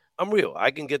like. I'm real. I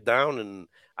can get down and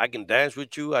I can dance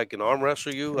with you. I can arm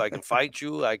wrestle you. I can fight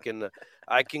you. I can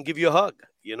give you a hug.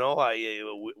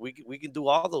 We can do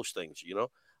all those things.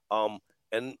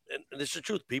 And it's the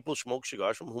truth. People smoke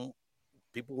cigars from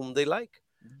people whom they like.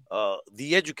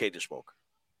 The educated smoker.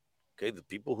 Okay, the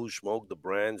people who smoke the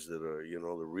brands that are,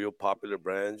 the real popular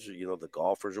brands, the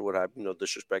golfers or what have you, no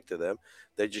disrespect to them,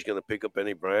 they're just going to pick up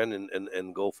any brand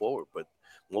and go forward. But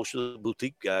most of the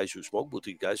boutique guys who smoke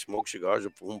cigars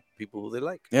from people who they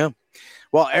like. Yeah.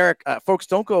 Well, Eric, folks,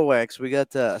 don't go away, because we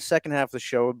got a second half of the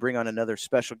show. We'll bring on another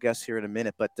special guest here in a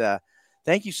minute. But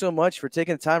thank you so much for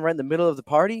taking the time right in the middle of the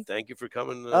party. Thank you for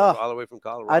coming all the way from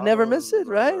Colorado. I never miss it,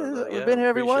 right? We've been here,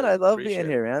 everyone. I love being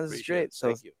here, man. This is great.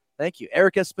 So thank you.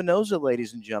 Eric Espinosa,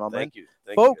 ladies and gentlemen. Thank you.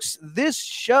 Folks, this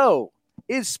show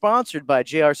is sponsored by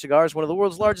JR Cigars, one of the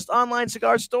world's largest online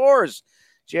cigar stores.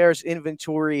 JR's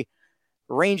inventory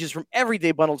ranges from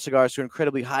everyday bundled cigars to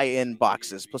incredibly high-end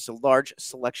boxes, plus a large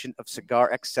selection of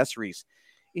cigar accessories.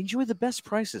 Enjoy the best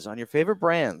prices on your favorite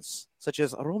brands, such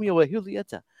as Romeo y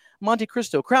Julieta, Monte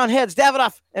Cristo, Crown Heads,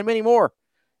 Davidoff, and many more.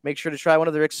 Make sure to try one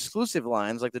of their exclusive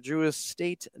lines like the Drew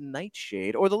Estate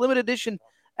Nightshade or the limited edition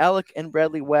Alec and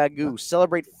Bradley Wagyu.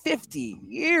 Celebrate over 50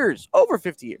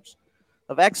 years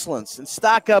of excellence, and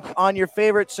stock up on your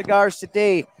favorite cigars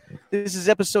today. This is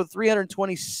episode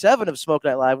 327 of Smoke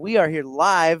Night Live. We are here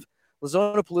live,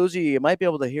 Lozona-Palooza. You might be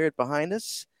able to hear it behind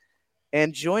us.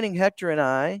 And joining Hector and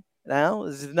I now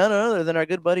is none other than our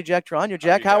good buddy Jack Tronier.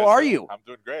 Jack, how are you? I'm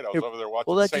doing great. I was over there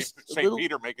watching St.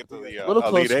 Peter make it to the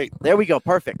Elite Eight. There we go.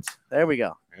 Perfect. There we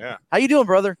go. Yeah. How you doing,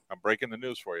 brother? I'm breaking the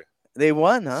news for you. They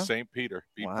won, huh? St. Peter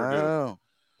beat Wow. Purdue.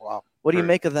 Wow. What do you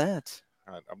make of that?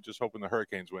 I'm just hoping the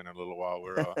Hurricanes win in a little while.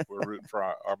 We're rooting for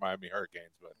our Miami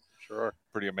Hurricanes, but sure,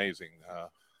 pretty amazing.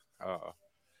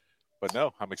 But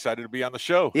no, I'm excited to be on the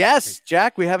show. Yes,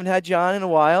 Jack, we haven't had you on in a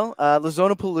while.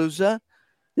 Lozona-Palooza.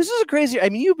 This is a crazy. I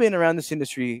mean, you've been around this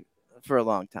industry for a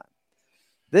long time.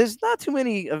 There's not too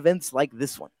many events like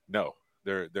this one. No,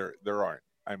 there aren't.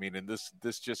 I mean, and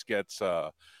this just gets.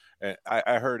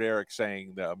 I heard Eric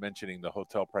mentioning the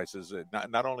hotel prices.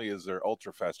 Not only is there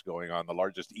Ultrafest going on, the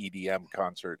largest EDM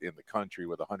concert in the country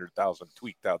with 100,000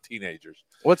 tweaked out teenagers.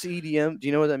 What's EDM? Do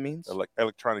you know what that means?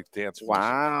 Electronic dance music.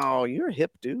 Wow, you're a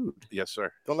hip dude. Yes,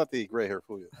 sir. Don't let the gray hair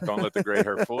fool you. Don't let the gray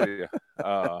hair fool you.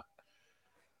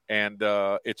 And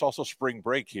it's also spring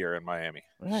break here in Miami.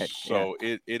 Right. So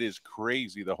it is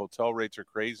crazy. The hotel rates are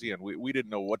crazy, and we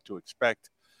didn't know what to expect.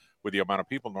 with the amount of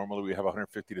people. Normally we have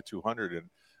 150 to 200, and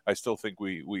I still think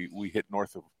we hit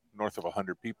north of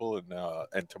 100 people,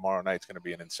 and tomorrow night's going to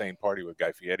be an insane party with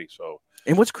Guy Fieri. So,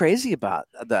 And what's crazy about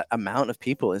the amount of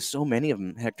people is so many of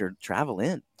them, Hector, travel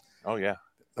in. oh yeah,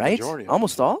 The Right? majority of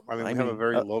Almost them. all? I mean, we have a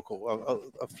very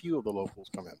local. A few of the locals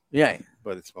come in, Yeah.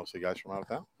 but it's mostly guys from out of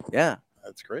town. Yeah.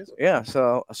 That's crazy. Yeah.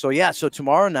 So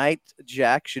tomorrow night,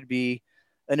 Jack, should be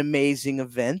an amazing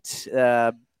event.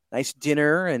 Nice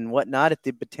dinner and whatnot at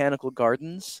the Botanical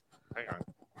Gardens. hang on.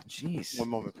 Jeez. One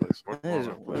moment, please. That is-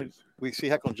 Please. We see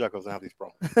Heckle and Jekyll doesn't have these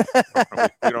problems.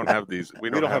 We don't have these. We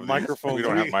don't have have microphones. We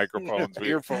don't have microphones.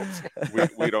 Earphones.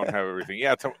 We don't have everything.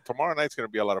 Yeah, tomorrow night's going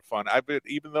to be a lot of fun.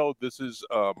 Even though this is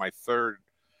my third.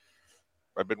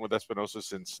 I've been with Espinosa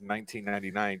since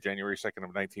 1999, January 2nd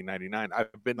of 1999.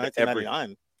 I've been to every.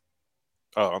 1999.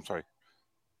 Oh, I'm sorry,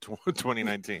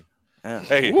 2019. Yeah.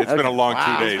 Hey, it's been a long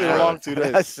Wow. 2 It's days. been a brother. long 2 days.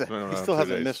 That's- It's been a He long still 2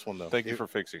 hasn't days. missed one though. Thank you for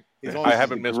fixing. He's I only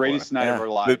haven't missed Greatest night Yeah. of our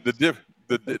one. lives.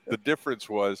 The difference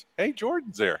was, hey,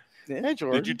 Jordan's there. Hey,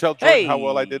 George. Did you tell Jordan how Hey.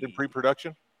 well I did in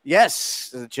pre-production?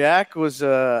 Yes, Jack was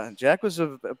a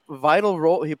vital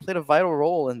role. He played a vital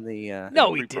role in the.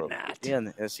 No, he Pre-pro. did not.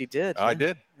 Yeah, yes, he did. I Yeah.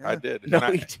 did. Yeah. I did. No, And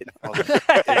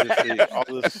I- he did. all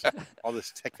this, all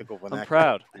this technical vernacular. I'm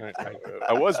proud.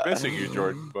 I was missing you,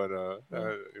 Jordan, but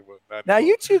it was not. Now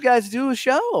you two guys do a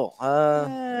show.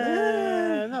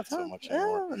 Not so much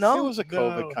anymore. no? It was a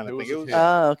COVID No, kind it of was thing. a It was,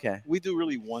 kid. Okay. we do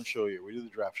really one show a year. We do the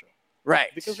draft show Right.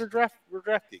 because we're draft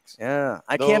geeks. Yeah,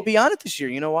 I Though- can't be on it this year.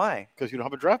 You know why? Because you don't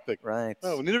have a draft pick. Right.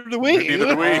 No, neither do we. Neither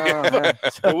do we.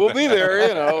 But we'll be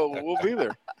there. We'll be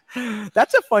there.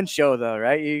 That's a fun show, though,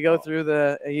 right? You go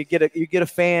through you get a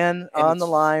fan And on the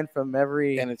it's- line from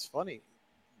every. And it's funny,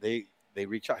 they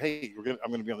reach out. Hey,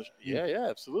 I'm gonna be on the show. Yeah,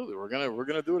 absolutely. We're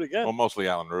gonna do it again. Well, mostly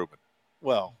Alan Rubin.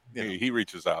 Well, you know, He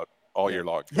reaches out all year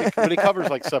long. but he covers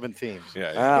like 7 teams.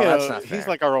 Yeah. Oh, You that's know, not he's fair.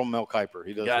 like our own Mel Kiper.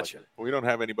 He does. Gotcha. Like, We don't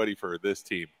have anybody for this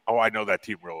team. Oh, I know that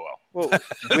team real well. well,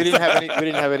 we didn't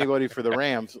have anybody for the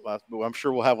Rams last, but I'm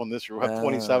sure we'll have one this year. We'll have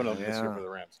 27 of them this year yeah. for the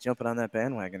Rams. Jumping on that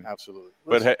bandwagon. Absolutely.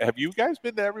 But have you guys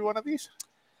been to every one of these?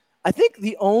 I think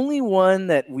the only one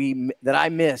that I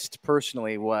missed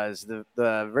personally was the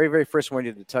very, very first one we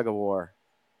did, the tug of war.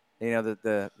 You know,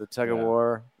 the tug of Yeah.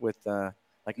 war with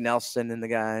like Nelson and the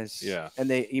guys. Yeah. And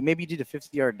maybe you did a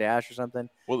 50-yard dash or something.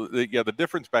 Well, the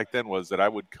difference back then was that I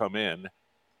would come in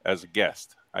as a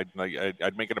guest. I'd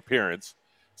make an appearance,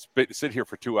 sit here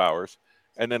for 2 hours,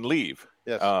 and then leave.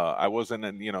 Yes. I wasn't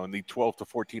in in the 12 to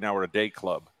 14 hour a day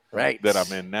club Right. that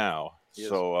I'm in now. Yes.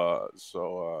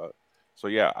 So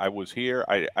yeah, I was here.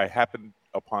 I happened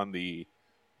upon the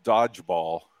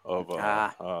dodgeball of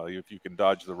if you can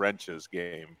dodge the wrenches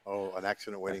game, Oh, an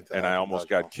accident waiting to and I happen, almost dodgeball.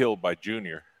 got killed by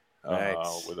Junior Right.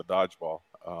 with a dodgeball.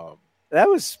 That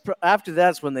was after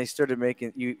that's when they started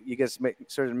making you guys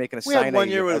started making a We sign. had 1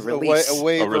 year with a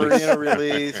waiver, release.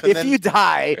 release. And If you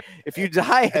die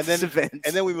at and this then- event,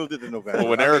 and then we moved it to November. Well,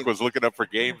 when I Eric mean, was looking up for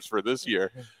games for this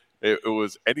year, it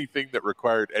was anything that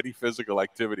required any physical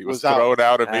activity was Was out. thrown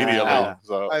out immediately. Ah.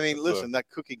 So, I mean, listen, that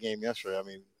cookie game yesterday. I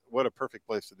mean, what a perfect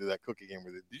place to do that cookie game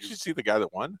with it. did you see the guy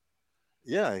that won?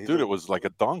 Yeah, Dude, it was like a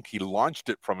dunk. He launched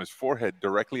it from his forehead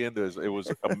directly into his. It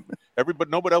was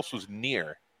nobody else was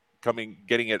near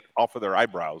getting it off of their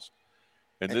eyebrows,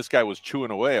 and this guy was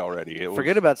chewing away already. It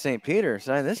forget was, about St. Peter.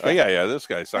 Sign this Oh guy. yeah, this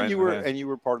guy signed. and you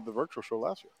were part of the virtual show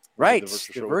last year. We Right. did The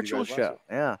with you virtual guys last show. year.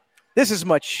 Yeah. This is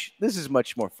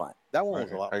much more fun. That one was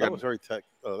Okay. a lot. I That got- was very that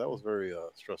was very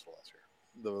stressful last year.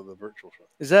 The virtual show.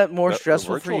 Is that more The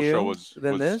stressful for virtual you show was-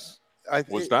 than was- this?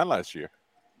 was done last year.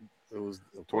 It was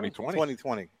 2020.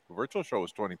 2020. The virtual show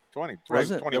was 2020. Was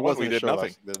it? 2021 we a did show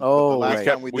nothing. the Oh, last right.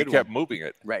 time We did kept one. moving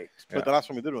it. Right. But Yeah. the last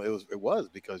time we did one, it was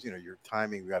because your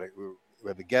timing. We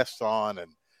had the guests on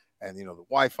and the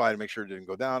Wi-Fi to make sure it didn't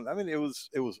go down. I mean, it was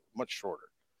much shorter,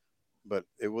 but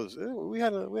we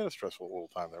had a stressful little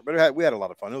time there. But we had a lot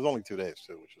of fun. It was only 2 days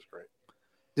too, which was great.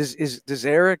 Does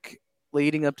Eric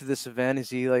leading up to this event? Is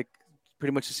he like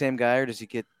pretty much the same guy, or does he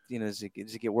get does he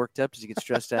get worked up? Does he get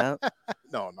stressed out?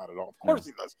 No, not at all. Of course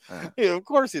he does. Yeah, of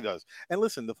course he does. And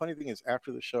listen, the funny thing is,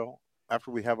 after the show,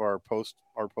 after we have our post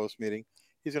meeting,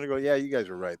 he's gonna go, "Yeah, you guys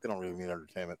are right. They don't really need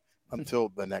entertainment until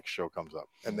the next show comes up,"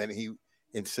 and then he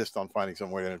insists on finding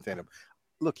some way to entertain him.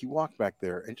 Look, you walk back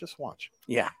there and just watch.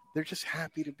 Yeah. They're just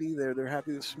happy to be there. They're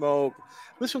happy to smoke.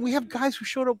 Listen, we have guys who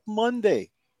showed up Monday,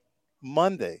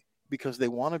 because they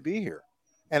want to be here.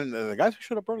 And the guys who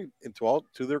showed up early,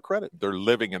 to their credit, They're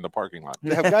living in the parking lot.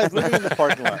 they have guys living in the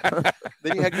parking lot.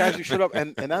 Then you had guys who showed up,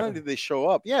 and not only did they show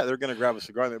up, yeah, they're going to grab a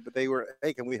cigar, but they were,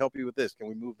 hey, can we help you with this? Can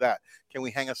we move that? Can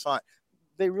we hang a sign?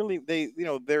 They really,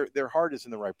 their heart is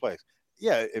in the right place.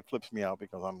 yeah, it flips me out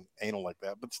because I'm anal like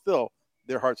that. But still,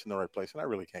 their heart's in the right place, and I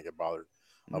really can't get bothered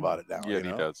about it now. Yeah, you he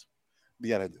know? does.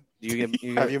 Yeah, I do.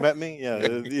 You Have you met me? Yeah.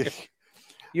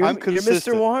 You're I'm Mr.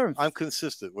 consistent. Warmth. I'm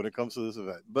consistent when it comes to this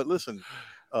event. But listen,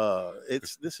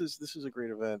 this is a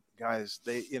great event, guys.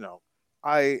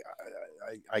 I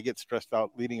get stressed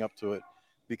out leading up to it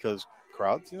because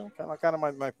crowds, kind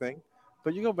of my thing.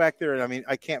 But you go back there, and I mean,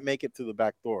 I can't make it to the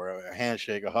back door. A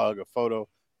handshake, a hug, a photo,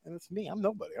 and it's me. I'm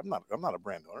nobody. I'm not a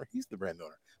brand owner. He's the brand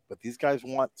owner. But these guys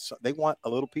want a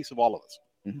little piece of all of us.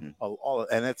 Mm-hmm.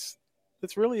 And it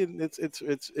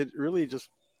really just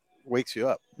wakes you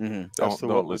up. Mm-hmm.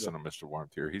 Don't listen to Mr.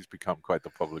 Warmth here. He's become quite the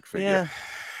public figure.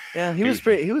 Yeah, he was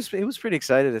pretty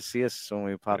excited to see us when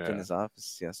we popped in his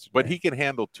office yesterday. But he can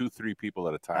handle 2-3 people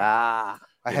at a time.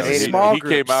 I had he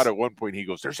came out at one point. He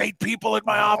goes, "There's 8 people in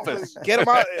my office. Get them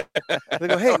out." They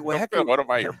go, "Hey, well, Hector, what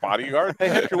am I, your bodyguard? Hey,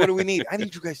 Hector, what do we need? I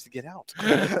need you guys to get out."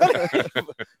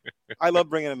 I love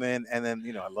bringing them in, and then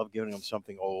I love giving them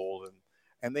something old,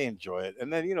 and they enjoy it.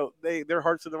 And then their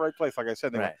heart's in the right place. Like I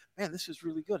said, they go, "Man, this is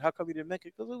really good. How come you didn't make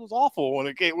it?" Because it was awful when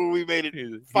we made it 5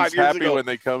 years ago. He's happy when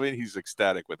they come in. He's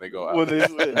ecstatic when they go out.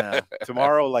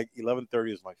 Tomorrow, like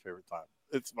 11:30 is my favorite time.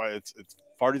 It's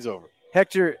party's over.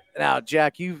 Hector, now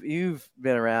Jack, you've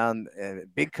been around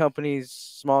big companies,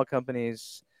 small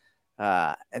companies,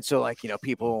 and so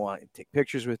people want to take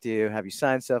pictures with you, have you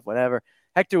sign stuff, whatever.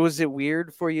 Hector, was it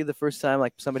weird for you the first time?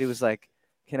 Like somebody was like,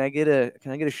 "Can I get a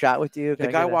shot with you?" The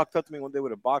guy walked up to me one day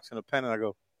with a box and a pen, and I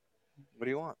go, "What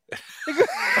do you want?"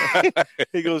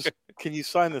 He goes, "Can you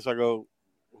sign this?" I go,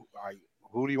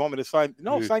 "Who do you want me to sign?"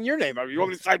 "No, sign your name." "You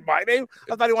want me to sign my name?"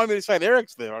 "I thought you wanted me to sign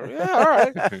Eric's name." I go, "Yeah, all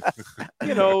right."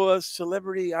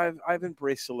 Celebrity. I've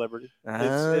embraced celebrity.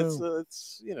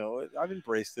 It's I've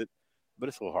embraced it, but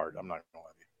it's a little hard. I'm not gonna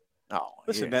lie to you. Oh,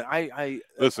 listen, man.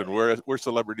 Listen. We're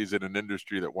celebrities in an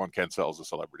industry that one can't sell as a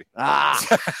celebrity.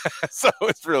 So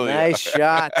it's really nice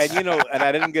shot. And and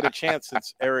I didn't get a chance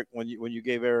since Eric when you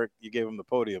gave Eric, you gave him the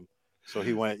podium, so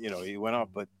he went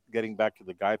up. But getting back to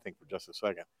the guy thing for just a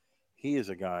second. He is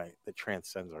a guy that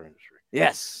transcends our industry.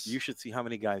 Yes. You should see how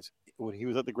many guys, when he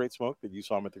was at the Great Smoke, that you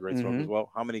saw him at the Great Smoke as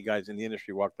well, how many guys in the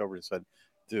industry walked over and said,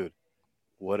 "Dude,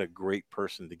 what a great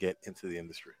person to get into the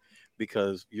industry."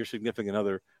 Because your significant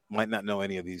other might not know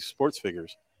any of these sports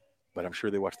figures, but I'm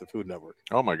sure they watch the Food Network.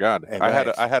 Oh, my God. And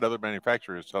I had other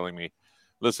manufacturers telling me,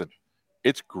 listen,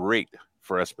 it's great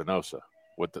for Espinosa,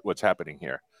 what's happening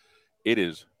here. It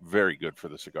is very good for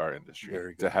the cigar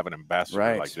industry to have an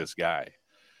ambassador like this guy.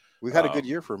 We've had a good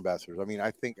year for ambassadors. I mean,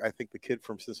 I think the kid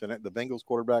from Cincinnati, the Bengals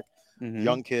quarterback,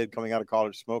 young kid coming out of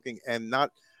college smoking, and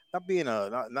not being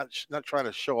not trying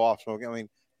to show off smoking. I mean,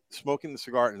 smoking the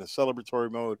cigar in a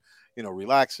celebratory mode,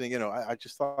 relaxing. I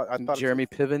thought Jeremy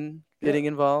Piven getting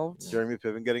involved. Jeremy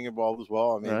Piven getting involved as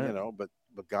well. I mean, but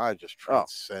guy just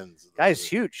transcends. Guy's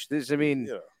huge. I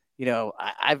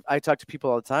talk to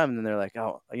people all the time, and then they're like,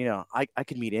 "Oh, I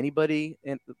could meet anybody,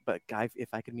 but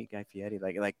if I could meet Guy Fieri,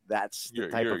 like that's the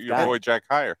type of guy." Your boy Jack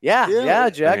Heyer. Yeah,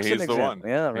 Jack's he's the one.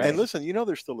 Yeah, right. And listen,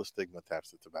 there's still a stigma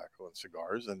attached to tobacco and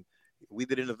cigars, and we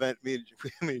did an event. Me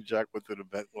and Jack went to an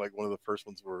event, like one of the first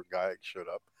ones where a guy showed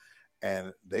up,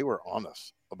 and they were on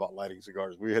us about lighting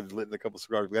cigars. We had lit a couple of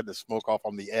cigars. We had to smoke off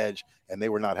on the edge, and they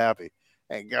were not happy.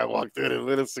 And guy walked in and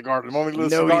lit a cigar. The moment he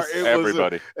lit a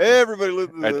cigar, everybody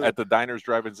lit at the Diners,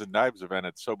 Drive-Ins, and Knives event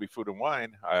at Sobe Food and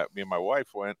Wine. Me and my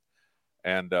wife went,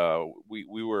 and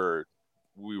we were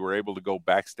able to go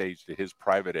backstage to his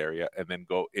private area and then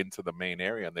go into the main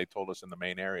area. And they told us in the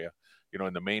main area,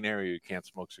 in the main area you can't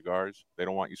smoke cigars. They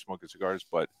don't want you smoking cigars,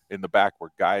 but in the back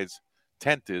where Guy's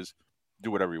tent is,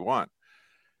 do whatever you want.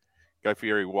 Guy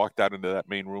Fieri walked out into that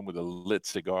main room with a lit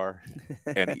cigar.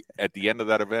 And at the end of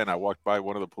that event, I walked by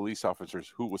one of the police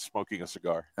officers who was smoking a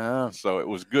cigar. Oh. So it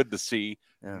was good to see.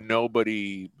 Yeah.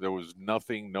 There was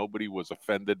nothing. Nobody was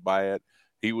offended by it.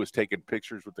 He was taking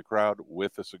pictures with the crowd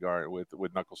with a cigar, with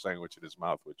knuckle sandwich in his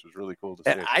mouth, which was really cool to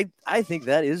see. And I think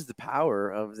that is the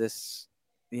power of this,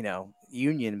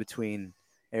 union between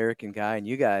Eric and Guy and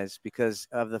you guys, because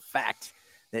of the fact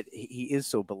that he is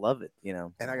so beloved,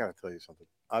 And I got to tell you something.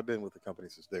 I've been with the company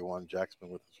since day one. Jack's been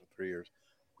with us for 3 years.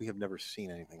 We have never seen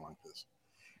anything like this.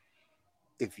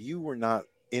 If you were not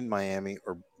in Miami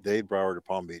or Dade, Broward, or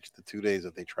Palm Beach, the 2 days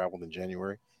that they traveled in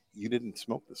January, you didn't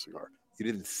smoke the cigar. You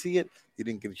didn't see it. You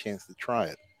didn't get a chance to try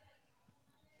it.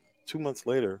 2 months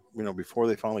later, before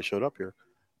they finally showed up here,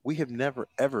 We have never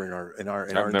ever in our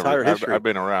I've entire history. I've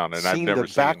been around and I've seen never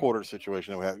the back order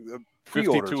situation that we had.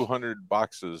 5,200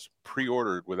 boxes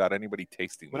pre-ordered without anybody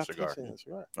tasting the cigar.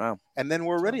 Wow! And then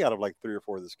we're already out of like 3 or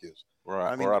 4 of the SKUs. We're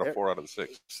out of 4 out of the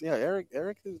 6. Yeah, Eric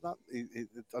is not.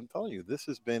 I'm telling you,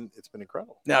 it's been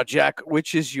incredible. Now, Jack,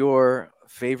 which is your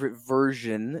favorite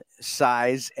version,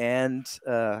 size, and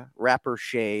wrapper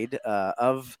shade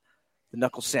of the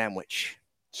knuckle sandwich?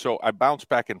 So I bounce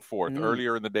back and forth.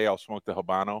 Earlier in the day, I'll smoke the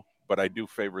Habano, but I do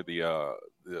favor the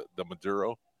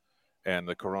Maduro, and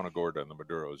the Corona Gorda and the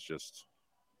Maduro is just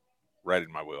right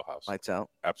in my wheelhouse. Lights out.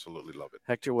 Absolutely love it.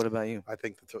 Hector, what about you? I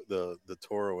think the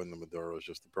Toro and the Maduro is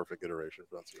just the perfect iteration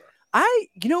for that cigar.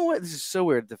 You know what? This is so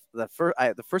weird.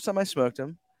 The first time I smoked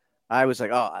them, I was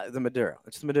like, oh, the Maduro.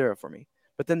 It's the Maduro for me.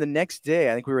 But then the next day,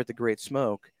 I think we were at the Great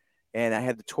Smoke, and I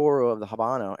had the Toro of the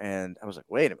Habano, and I was like,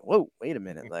 wait a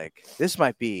minute. Like, this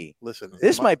might be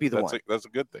might be the one. That's a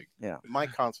good thing. Yeah. My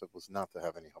concept was not to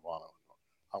have any Habano.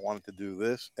 I wanted to do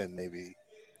this and maybe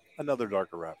another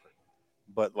darker wrapper.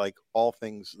 But like all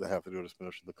things that have to do with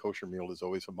Espinosa, the kosher meal is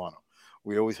always Habano.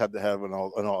 We always had to have an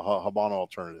Habano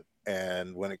alternative.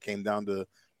 And when it came down to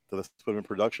the split in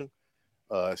production,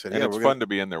 I said, and it's fun to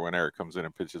be in there when Eric comes in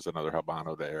and pitches another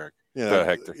Habano to Eric. To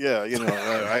Hector. Yeah,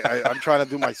 I'm trying to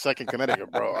do my second Connecticut,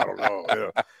 bro. I don't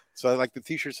know. So like the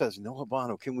T-shirt says, no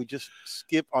Habano. Can we just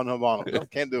skip on Habano? No,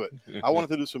 can't do it. I wanted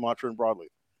to do Sumatra and broadleaf,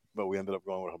 but we ended up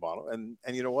going with Habano. And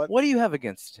you know what? What do you have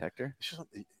against it, Hector?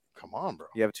 Come on, bro.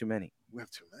 You have too many. We have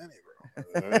too many,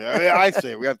 bro. I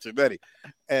say we have too many.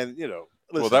 And, listen.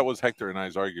 Well, that was Hector and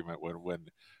I's argument when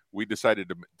we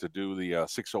decided to do the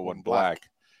 601 Black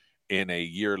in a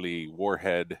yearly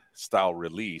Warhead style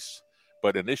release.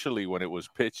 But initially, when it was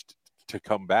pitched to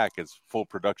come back as full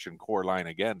production core line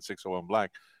again, 601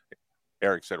 Black,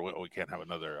 Eric said, well, we can't have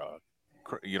another,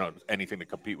 anything to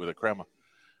compete with a Crema.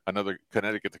 Another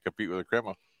Connecticut to compete with a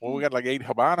Crema. Well, we got like 8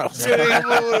 Habanos.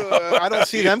 I don't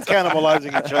see them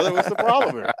cannibalizing each other. What's the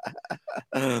problem here?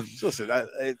 Listen,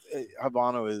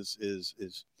 Habano is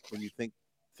when you think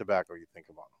tobacco, you think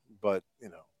Habano. But,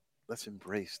 let's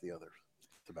embrace the other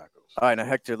tobaccos. All right, now,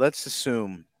 Hector, let's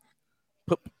assume,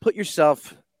 put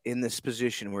yourself in this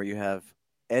position where you have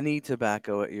any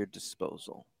tobacco at your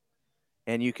disposal,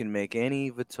 and you can make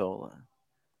any Vitola.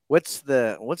 What's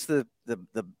the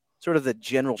sort of the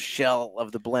general shell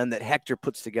of the blend that Hector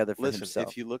puts together for himself?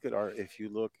 If you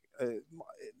look,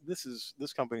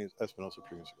 this company is Espinosa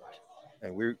Premium Cigars,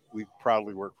 and we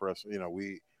proudly work for us.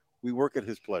 We work at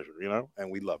his pleasure,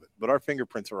 and we love it. But our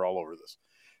fingerprints are all over this.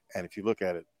 And if you look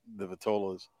at it, the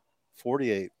Vitolas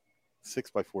 48,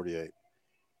 6x48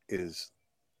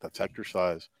 that's Hector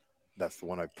size. That's the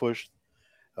one I pushed.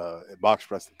 Box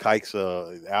press, the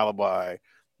Kaixa, the Alibi,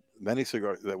 many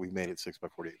cigars that we made at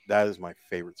 6x48. That is my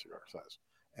favorite cigar size.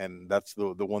 And that's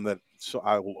the one that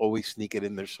I will always sneak it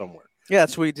in there somewhere. Yeah,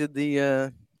 that's where we did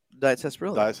the Diet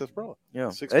Sarsaparilla.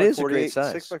 Yeah, that is a great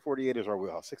size. 6x48 is our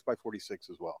wheelhouse. 6x46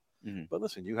 as well. Mm-hmm. But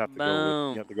listen, you have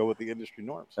to go with the industry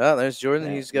norms. Oh, there's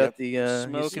Jordan. He's got he's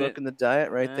smoking the Diet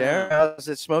right there. How's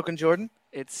it smoking, Jordan?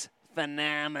 It's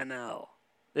phenomenal.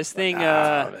 This thing,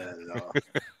 Hector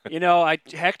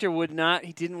would not.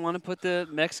 He didn't want to put the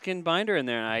Mexican binder in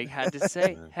there. And I had to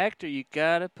say, Hector, you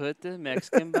gotta put the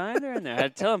Mexican binder in there. I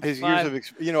had to tell him. His years of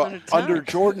experience, under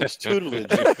Jordan's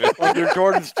tutelage,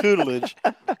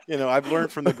 I've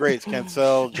learned from the greats,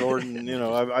 Cancel, Jordan.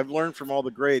 I've learned from all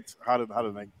the greats how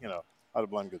to make, how to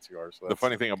blend good cigars. So the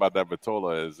funny thing about that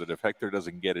Vitola is that if Hector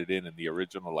doesn't get it in the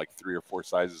original 3 or 4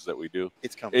 sizes that we do,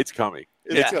 it's coming. It's coming.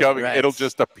 Right. It'll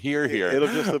just appear here. It'll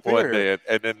just appear one day,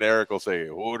 and then Eric will say,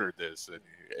 "Who ordered this?" And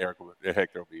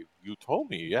Hector will be, "You told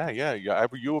me, yeah,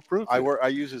 you approved." I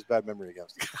use his bad memory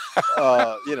against him.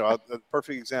 A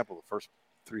perfect example: the first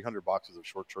 300 boxes of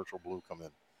Short Churchill Blue come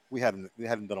in. We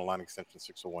hadn't done a line extension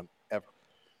 601 ever,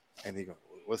 and he goes,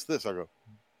 "What's this?" I go,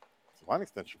 "It's a line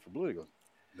extension for Blue." He goes,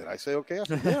 "Did I say okay?" I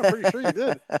said, "Yeah, I'm pretty sure you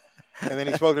did." And then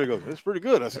he spoke and he goes, "It's pretty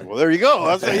good." I said, "Well, there you go."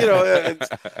 I said,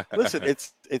 listen,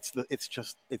 it's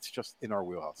just in our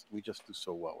wheelhouse. We just do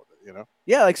so well with it,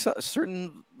 Yeah, like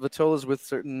certain Vitolas with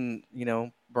certain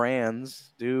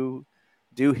brands do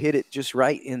hit it just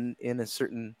right in a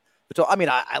certain Vitola. I mean,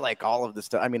 I like all of the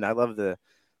stuff. I mean, I love the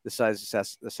size of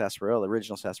the Sarsaparilla, the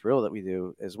original Sarsaparilla that we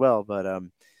do as well.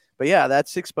 But yeah, that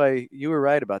 6x. You were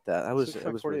right about that. I was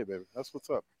 6x48, baby. That's what's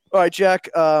up. All right, Jack.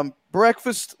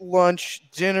 Breakfast, lunch,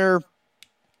 dinner,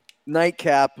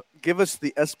 nightcap. Give us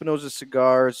the Espinosa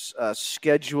Cigars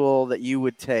schedule that you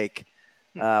would take.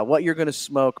 What you're going to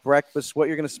smoke breakfast, what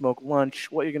you're going to smoke lunch,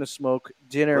 what you're going to smoke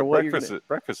dinner.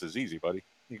 Breakfast is easy, buddy.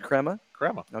 Crema?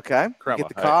 Crema. Okay. Crema. Get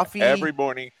the coffee. Every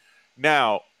morning.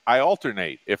 Now, I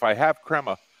alternate. If I have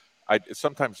crema, I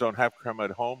sometimes don't have crema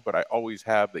at home, but I always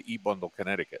have the E-Bundle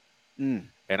Connecticut. Mm.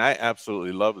 And I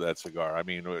absolutely love that cigar. I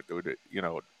mean, you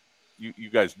know, you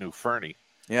guys knew Fernie.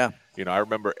 Yeah. You know, I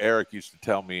remember Eric used to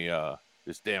tell me,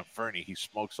 this damn Fernie, he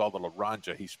smokes all the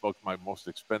Laranja. He smoked my most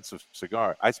expensive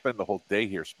cigar. I spend the whole day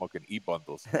here smoking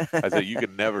E-Bundles. I said, you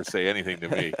can never say anything to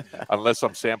me unless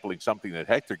I'm sampling something that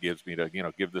Hector gives me to, you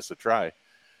know, give this a try.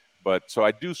 But so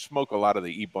I do smoke a lot of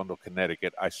the E-Bundle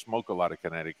Connecticut. I smoke a lot of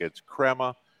Connecticut's.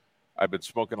 Crema. I've been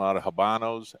smoking a lot of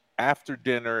Habanos. After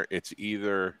dinner, it's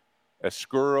either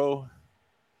Escuro,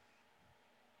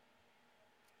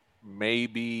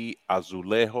 maybe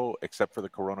Azulejo, except for the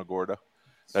Corona Gorda.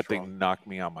 That thing knocked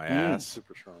me on my ass.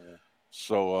 Super strong, yeah.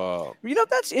 So, You know,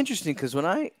 that's interesting because when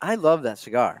I love that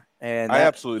cigar, and I that,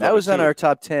 absolutely that love was it on too. our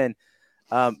top 10.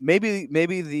 Maybe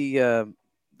the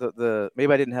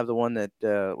maybe I didn't have the one that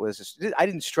I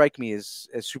didn't strike me as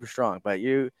super strong, but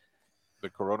you. The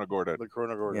Corona Gorda. The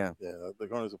Corona Gorda. Yeah. Yeah, the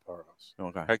Corona's a powerhouse.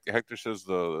 Okay. Hector says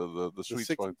the sweet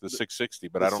six- spot, the the- 660,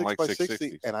 but The I don't like 6x60,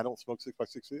 660. and I don't smoke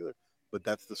 6x60 either. But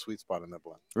that's the sweet spot in that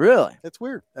blend. Really? It's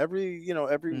weird. Every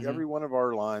Mhm. every one of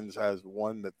our lines has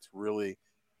one that's really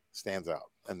stands out,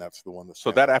 and that's the one that.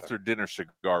 So stands that out after dinner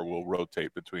cigar will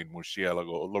rotate between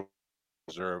Murcielago, La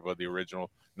Reserva, the original,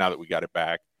 now that we got it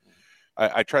back.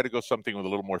 I try to go something with a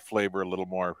little more flavor, a little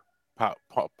more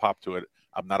pop to it.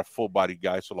 I'm not a full body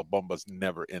guy, so La Bomba's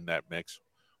never in that mix.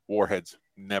 Warhead's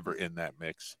never in that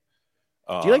mix.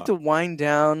 Do you like to wind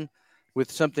down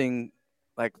with something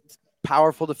like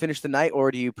powerful to finish the night,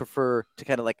 or do you prefer to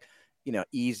kind of like, you know,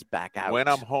 ease back out? when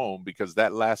I'm home, because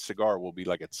that last cigar will be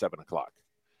like at 7:00.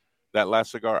 That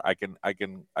last cigar, I can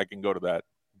go to that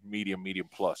medium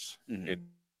plus in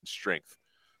strength.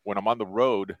 When I'm on the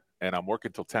road and I'm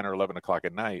working till 10 or 11 o'clock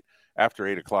at night, after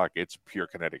 8 o'clock, it's pure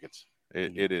Connecticut's.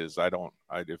 It is.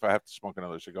 If I have to smoke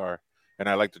another cigar, and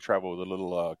I like to travel with the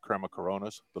little Crema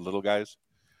Coronas, the little guys,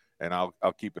 and I'll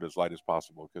keep it as light as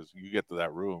possible because you get to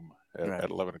that room at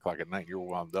 11 o'clock at night, you're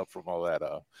wound up from all that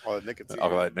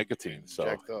nicotine. So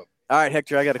jacked up. All right,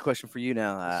 Hector, I got a question for you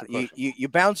now. What's the question? You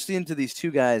bounced into these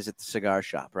two guys at the cigar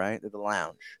shop, right? At the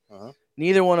lounge. Uh-huh.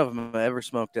 Neither one of them have ever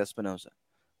smoked Espinosa.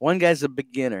 One guy's a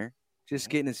beginner, just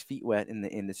getting his feet wet in the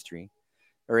industry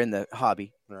or in the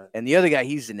hobby, Right. and the other guy,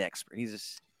 he's an expert.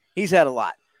 He's had a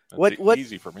lot. that's What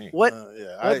easy for me. What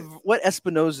Yeah, what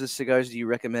Espinosa cigars do you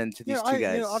recommend to these two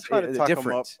guys? I'll try to They're talk them up.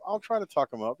 different. I'll try to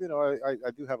talk them up. You know,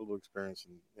 I do have a little experience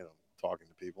in talking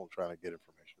to people and trying to get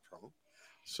information from them.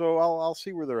 So I'll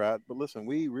see where they're at. But listen,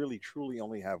 we really truly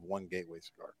only have one gateway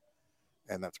cigar,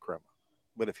 and that's Crema.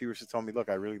 But if he was to tell me, look,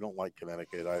 I really don't like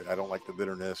Connecticut, I don't like the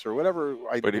bitterness or whatever.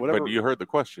 But you heard the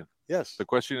question. Yes. The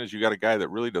question is, you got a guy that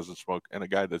really doesn't smoke and a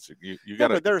guy that's you Yeah,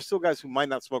 got but there are still guys who might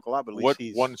not smoke a lot, but at least what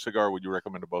he's one cigar would you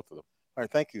recommend to both of them All right,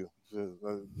 thank you.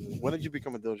 When did you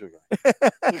become a Dojo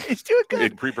guy? He's doing good.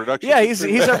 in pre-production? Yeah,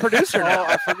 he's our producer now. Oh,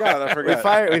 I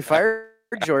forgot. We fired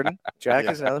Jordan. Jack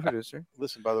is now the producer.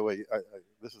 Listen, by the way,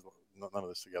 this is none of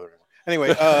this together anymore.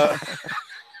 Anyway,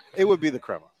 it would be the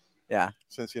Crema. Yeah.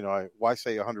 Since why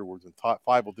say 100 words and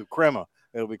 5 will do Crema?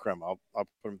 It'll be Crema. I'll put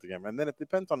them together, and then it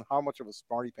depends on how much of a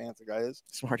smarty pants the guy is.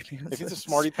 Smarty pants. If it's a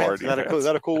smarty pants, is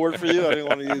that a cool word for you? I didn't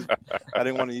want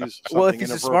to use. Well, if something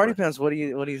he's a smarty inappropriate. pants, what do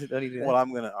you do? Well,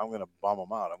 I'm gonna bomb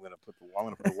him out. I'm gonna put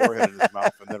a warhead in his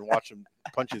mouth and then watch him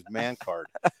punch his man card.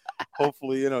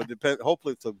 Hopefully,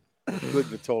 hopefully it's a good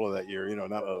Vitola that year.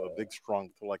 Not a big strong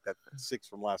Vitola like that 6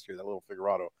 from last year, that little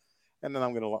Figurado. And then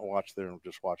I'm gonna watch there and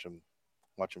just watch him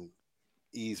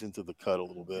ease into the cut a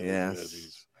little bit.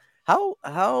 Yes.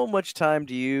 How much time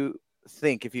do you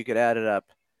think, if you could add it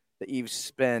up, that you've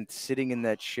spent sitting in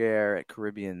that chair at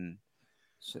Caribbean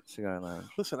Cigar Lounge?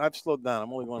 Listen, I've slowed down.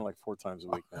 I'm only going like 4 times a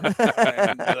week now.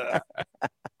 And,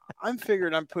 I'm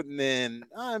putting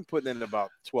in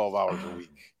about 12 hours a week.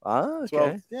 Oh, okay.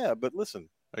 12, yeah, but listen.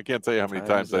 I can't tell you how many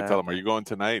Time's times I tell up. him, "Are you going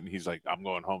tonight?" And he's like, "I'm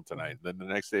going home tonight." Then the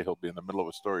next day he'll be in the middle of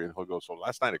a story and he'll go, "So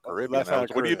last night at Caribbean,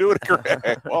 what do you do at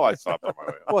Caribbean?" Well, I stopped on my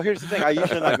way. Well, here's the thing. I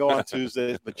usually not go on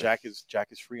Tuesdays, but Jack is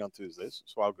free on Tuesdays,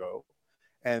 so I'll go.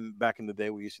 And back in the day,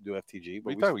 we used to do FTG.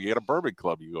 What are But you talking? You got a bourbon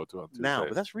club you go to on Tuesday. now,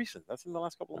 but that's recent. That's in the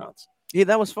last couple of months. Yeah,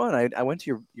 that was fun. I went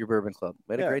to your bourbon club.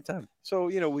 We had a Yeah. great time. So,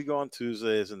 we go on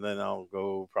Tuesdays, and then I'll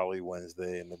go probably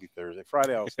Wednesday and maybe Thursday.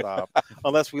 Friday, I'll stop,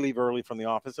 unless we leave early from the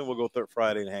office, and we'll go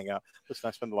Friday and hang out. Listen,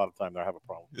 I spend a lot of time there. I have a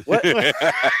problem.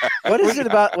 What is it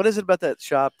about that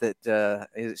shop that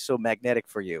is so magnetic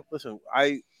for you? Listen,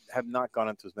 I have not gone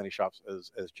into as many shops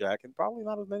as Jack, and probably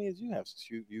not as many as you have, since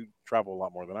you travel a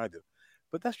lot more than I do.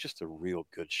 But that's just a real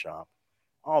good shop.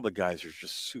 all the guys are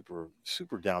just super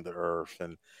down to earth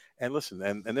and listen,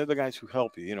 and they're the guys who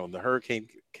help you. You know, when the hurricane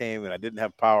came and I didn't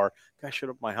have power, guy showed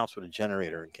up at my house with a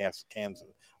generator and cans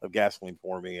of gasoline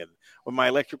for me. And when my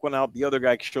electric went out, the other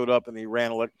guy showed up and he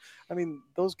ran I mean,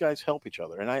 those guys help each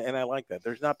other, and I like that.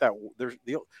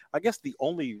 I guess the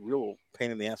only real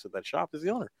pain in the ass of that shop is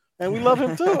the owner. And we love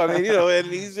him too. I mean, you know, and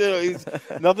he's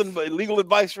nothing but legal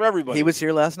advice for everybody. He was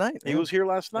here last night. He was here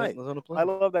last night. Was on a plane. I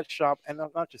love that shop, and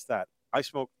not just that. I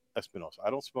smoke Espinosa.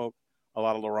 I don't smoke a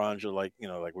lot of Laranja, like we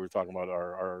were talking about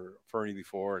our Fernie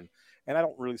before, and I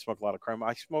don't really smoke a lot of crema.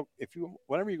 I smoke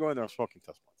whenever you go in there, I'm smoking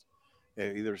test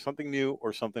blends, either something new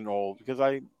or something old, because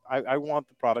I want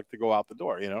the product to go out the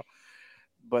door, you know.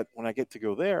 But when I get to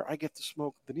go there, I get to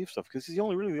smoke the new stuff because he's the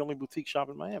only boutique shop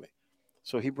in Miami.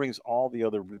 So he brings all the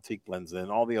other boutique blends in,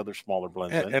 all the other smaller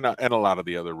blends in. And a lot of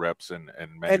the other reps and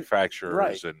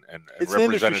manufacturers and it's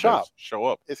representatives show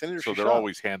up. It's an industry So they're shop.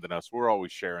 always handing us. We're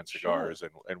always sharing cigars,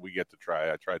 and we get to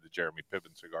try. I tried the Jeremy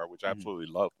Piven cigar, which I absolutely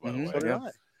love, by the way. So did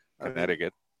I.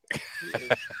 Connecticut.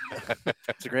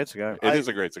 It's a great cigar. It is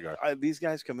a great cigar. These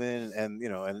guys come in and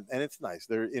it's nice.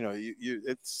 They're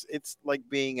it's like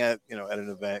being at at an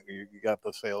event. You got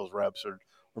the sales reps or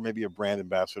maybe a brand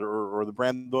ambassador or the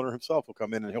brand owner himself will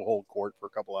come in and he'll hold court for a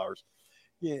couple hours.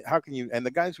 Yeah, how can you? And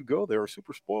the guys who go there are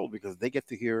super spoiled because they get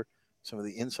to hear some of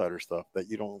the insider stuff that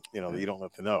you don't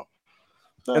have to know.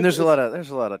 So And there's a lot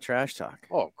of trash talk.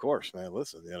 Oh, of course, man.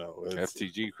 Listen, it's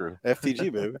FTG crew.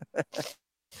 FTG, baby.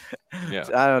 Yeah.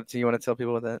 I don't. Do you want to tell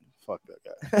people what that? Fuck that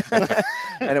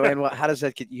guy. Anyway, and how does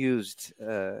that get used?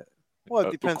 Well,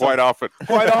 it depends. Quite often.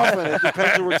 Quite often, it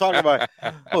depends what we're talking about.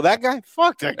 Oh, that guy?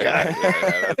 Fuck that guy.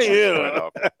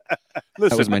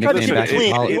 Listen, was my Try to nickname keep back it in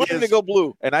clean. college. You want him to go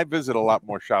blue. And I visit a lot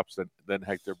more shops than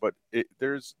Hector, but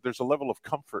there's a level of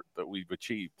comfort that we've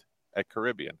achieved at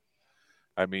Caribbean.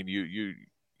 I mean,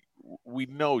 we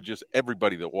know just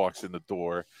everybody that walks in the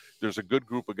door. There's a good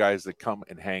group of guys that come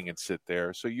and hang and sit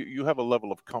there. So you have a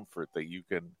level of comfort that you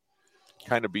can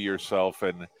kind of be yourself.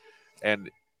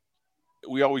 And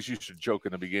we always used to joke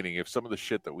in the beginning, if some of the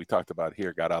shit that we talked about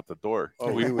here got out the door,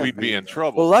 we'd be in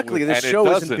trouble. Well, luckily, this show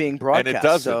isn't being broadcast. And it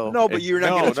doesn't. So. No, but you're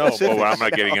not getting specifics. But I'm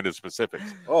not getting into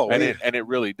specifics. And it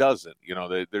really doesn't. You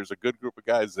know, there's a good group of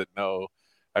guys that know.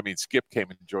 I mean, Skip came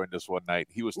and joined us one night.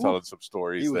 He was telling some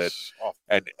stories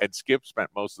and Skip spent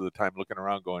most of the time looking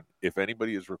around going, if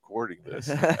anybody is recording this,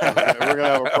 we're gonna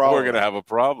have a problem. We're gonna have a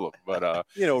problem. But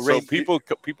so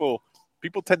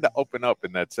people tend to open up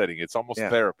in that setting. It's almost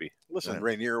therapy. Listen,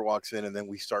 Rainier walks in and then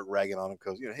we start ragging on him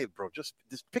because hey, bro, just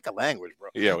pick a language, bro.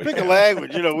 Yeah, pick a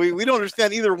language. We don't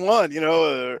understand either one.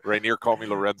 Rainier call me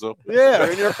Lorenzo. Yeah,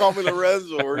 Rainier call me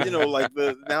Lorenzo, or like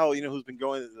who's been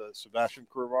going Sebastian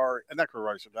Curvar, not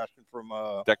Curvar, Sebastian from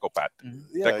Decopat.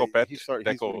 Yeah, Decopet. He's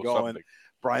been going. Something.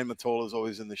 Brian Matola is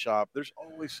always in the shop. There's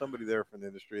always somebody there from the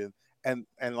industry, and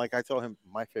like I tell him,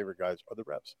 my favorite guys are the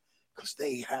reps because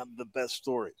they have the best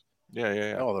stories.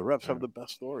 Yeah. Oh, the reps have the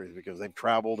best stories because they've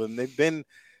traveled and they've been.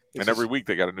 And every week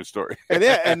they got a new story.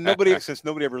 and since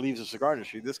nobody ever leaves the cigar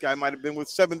industry, this guy might have been with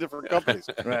 7 different companies.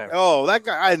 Right. Oh, that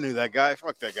guy, I knew that guy.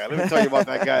 Fuck that guy. Let me tell you about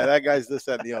that guy. That guy's this,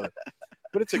 that, and the other.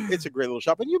 But it's a great little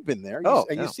shop, and you've been there.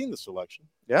 You've seen the selection.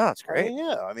 Yeah, it's great.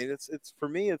 I mean, it's for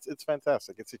me, it's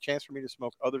fantastic. It's a chance for me to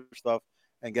smoke other stuff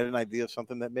and get an idea of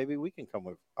something that maybe we can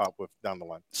come up with down the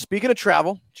line. Speaking of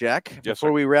travel, Jack,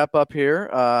 before we wrap up here,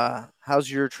 how's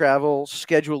your travel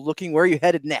schedule looking? Where are you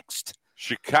headed next?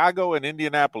 Chicago and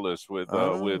Indianapolis with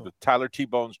Tyler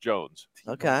T-Bones Jones.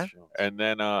 Okay. And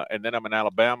then I'm in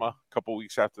Alabama a couple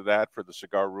weeks after that for the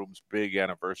Cigar Room's big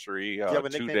anniversary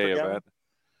 2-day event.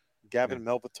 Gavin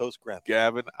Melba-Toast Grant.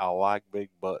 Gavin, I like big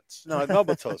butts. No,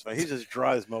 Melba-Toast, man. He's as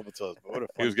dry as Melba-Toast. But what a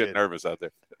fun He was getting kid. nervous out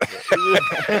there.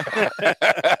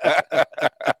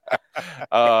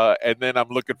 And then I'm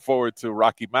looking forward to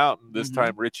Rocky Mountain. This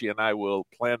time, Richie and I will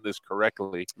plan this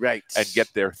correctly, right, and get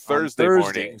there Thursday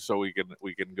morning so we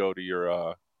can go to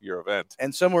your event.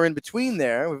 And somewhere in between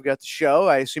there, we've got the show.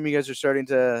 I assume you guys are starting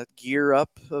to gear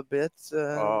up a bit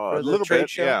for a the little trade bit,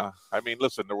 show. yeah. I mean,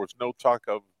 listen, there was no talk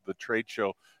of the trade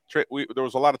show. There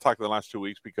was a lot of talk in the last 2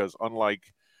 weeks because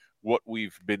unlike what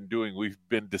we've been doing, we've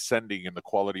been descending in the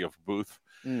quality of booth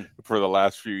for the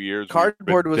last few years.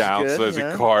 Cardboard was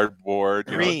downsizing good, cardboard,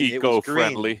 green.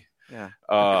 eco-friendly. Yeah.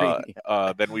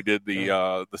 Then we did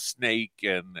the snake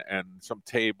and some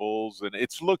tables, and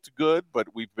it's looked good, but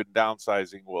we've been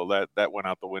downsizing. Well, that went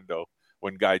out the window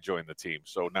when Guy joined the team.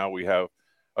 So now we have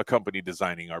a company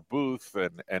designing our booth,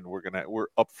 and we're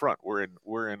up front. We're in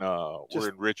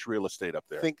rich real estate up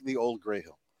there. Think the old Gray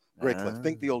Hill. Great Cliff.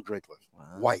 Think the old Great Cliff. Wow.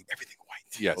 White, everything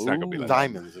white. Yeah, it's not gonna be like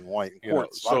diamonds and white. And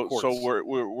quartz, so quartz.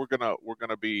 we're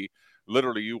gonna be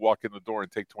literally you walk in the door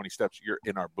and take 20 steps, you're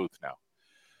in our booth now.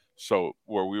 So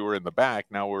where we were in the back,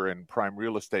 now we're in prime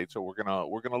real estate. So we're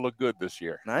gonna look good this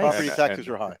year. Nice. Property taxes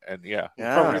are high. And yeah.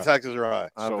 Property taxes are high.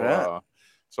 I So bet.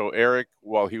 so Eric,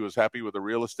 while he was happy with the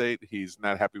real estate, he's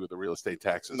not happy with the real estate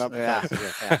taxes. Not the Yeah.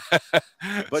 taxes, yeah.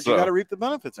 But So- you got to reap the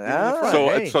benefits. of being in the Ah. front. so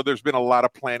hey. so there's been a lot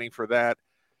of planning for that.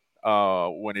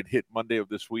 When it hit Monday of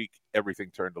this week,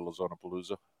 everything turned to Lazona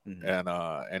Palooza,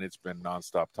 Mhm. and it's been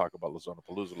nonstop talk about Lazona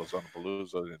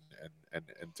Palooza,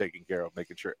 and taking care of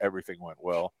making sure everything went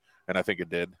well, and I think it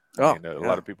did. Oh, I mean, a yeah.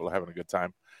 lot of people are having a good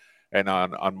time, and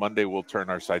on Monday we'll turn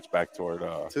our sights back toward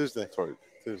Tuesday.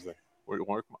 Tuesday.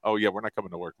 Oh yeah, we're not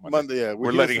coming to work Monday. Monday, yeah.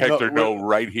 We're letting Hector know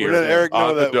right here letting Eric know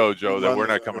on the that dojo that we're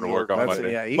Monday- not coming to work on That's-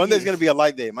 Monday. yeah, Monday's going to be a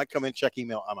light day. It might come in, check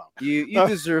email, I'm out. You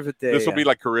deserve it. This will be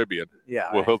like Caribbean.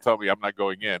 yeah. Well, he'll tell me I'm not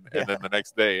going in, and then the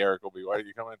next day Eric will be, "Why are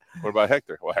you coming? What about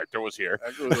Hector?" Well, Hector was here.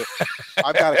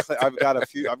 I've got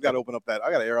to open up that.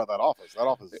 I got to air out that office. That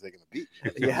office is taking a beat.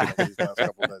 Yeah. These last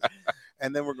couple of days.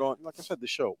 And then we're going. Like I said, the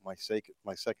show, my second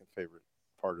favorite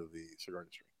part of the cigar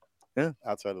industry. Yeah.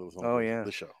 Outside of the Oh, yeah.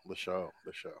 the show.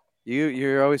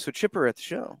 You're always so chipper at the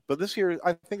show. But this year,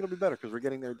 I think it'll be better because we're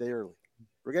getting there a day early.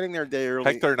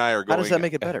 Hector and I are How going. does that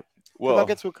make it better? Well, Well, I'll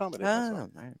get to accommodate myself.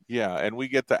 Ah, all right. yeah, and we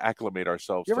get to acclimate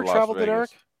ourselves. You ever to Las traveled with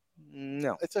Vegas. Eric?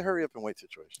 No. It's a hurry up and wait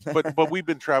situation. but we've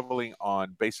been traveling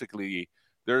on basically.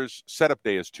 There's setup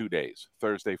day is 2 days,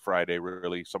 Thursday, Friday.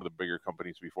 Really, some of the bigger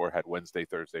companies before had Wednesday,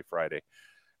 Thursday, Friday,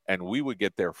 and we would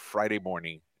get there Friday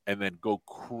morning and then go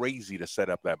crazy to set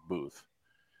up that booth,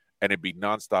 and it'd be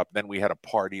nonstop. Then we had a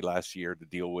party last year to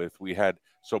deal with. We had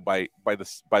by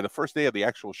the first day of the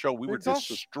actual show, we were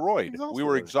Exhausted. destroyed. We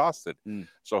were exhausted. Mm.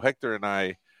 So Hector and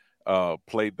I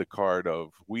played the card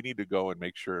of we need to go and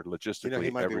make sure logistically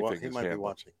He might everything be is watching.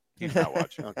 handled. He's not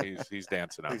watching. Okay, he's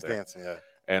dancing out He's there. dancing. Yeah.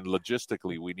 And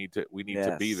logistically, we need to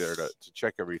be there Yes. to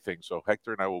check everything. So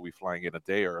Hector and I will be flying in a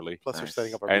day early, Plus, we're Nice.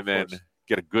 setting up our and booth then for us.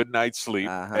 get a good night's sleep,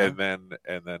 Uh-huh.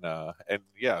 and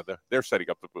yeah, they're setting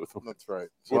up the booth. That's right.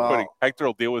 We're Wow. putting Hector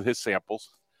will deal with his samples,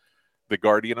 the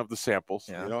guardian of the samples.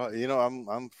 Yeah. You know,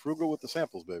 I'm frugal with the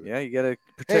samples, baby. Yeah, you got to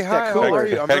protect hi, that how cooler. are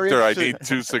you? I'm very Hector, I interested. need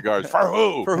 2 cigars. For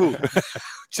who? For who?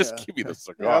 Just Yeah. give me the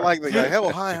cigar. Yeah, I like the guy. Hello,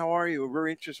 hi, how are you? We're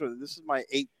very interested. This is my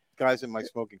 8 guys in my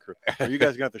smoking crew. You guys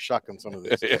are gonna have to shotgun some of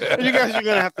this. Yeah. You guys are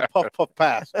gonna have to puff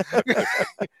pass.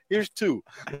 Here's 2.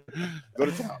 Go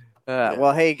to town.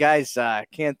 Well, hey guys,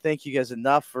 can't thank you guys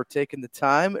enough for taking the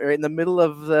time. We're in the middle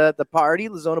of the party,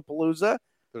 Lazona Palooza.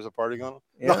 There's a party going on.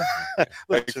 Yeah.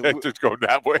 Listen, Hector's going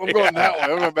that way. I'm going that way.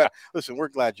 I'm going back. Listen, we're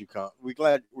glad you come. We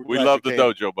glad love you the came.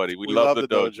 dojo, buddy. We love the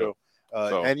dojo.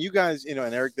 So- And you guys, and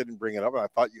Eric didn't bring it up, and I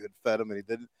thought you had fed him, and he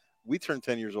didn't. We turned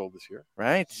 10 years old this year.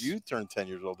 Right. You turned 10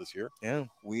 years old this year. Yeah.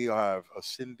 We have a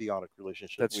symbiotic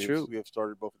relationship. That's true. We have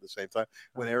started both at the same time.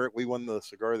 When Eric, we won the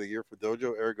cigar of the year for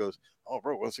Dojo, Eric goes, "Oh,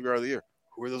 bro, what's cigar of the year?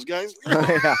 Who are those guys?"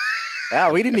 yeah.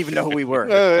 Yeah, we didn't even know who we were.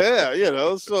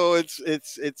 Yeah, so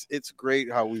it's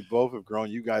great how we both have grown.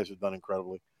 You guys have done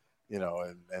incredibly,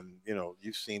 and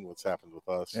you've seen what's happened with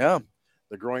us. Yeah.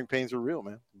 The growing pains are real,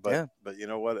 man. But you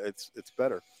know what? It's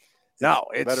better. No,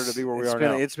 It's better to be where we it's are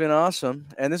been, now. It's been awesome,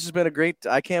 and this has been a great.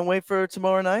 I can't wait for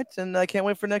tomorrow night, and I can't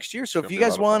wait for next year. So It's if you gonna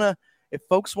be a guys lot of fun. if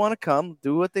folks want to come,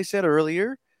 do what they said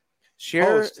earlier.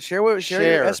 Share Post. your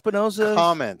Share. Espinosa.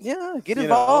 Comment. Yeah, get You know,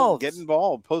 involved. get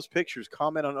involved. Post pictures.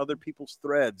 Comment on other people's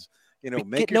threads.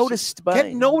 Make get noticed by.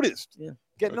 Get noticed. Yeah.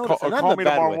 Get noticed. And not Call in a me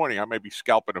bad tomorrow way. morning. I may be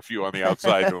scalping a few on the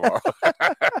outside tomorrow.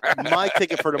 My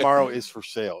ticket for tomorrow is for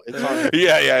sale. It's on.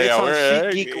 Yeah. It's on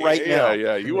We're- SeatGeek right yeah, now.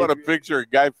 Yeah, You want a picture of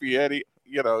Guy Fieri?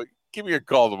 Give me a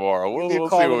call tomorrow. Give We'll me a see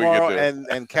call what we tomorrow can do.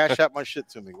 and cash out my shit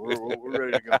to me. We're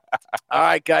ready to go. All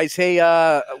right, guys. Hey,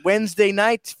 Wednesday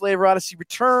night, Flavor Odyssey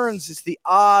returns. It's the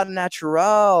Au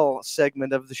Natural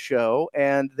segment of the show,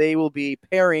 and they will be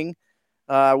pairing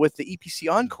with the EPC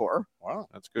Encore. Wow.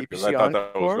 That's good because EPC I thought that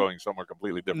Encore. was going somewhere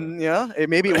completely different. Yeah,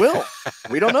 maybe it will.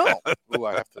 We don't know. Ooh,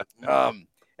 I have to.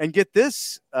 And get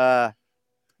this,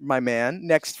 my man.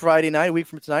 Next Friday night, a week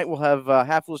from tonight, we'll have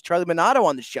Half-Loose Charlie Minato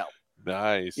on the show.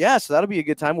 Nice. Yeah, so that'll be a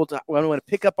good time. We'll want to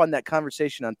pick up on that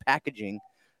conversation on packaging.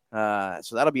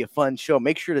 So that'll be a fun show.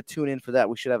 Make sure to tune in for that.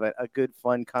 We should have a good,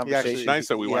 fun conversation. It's nice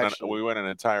that we He went actually- we went an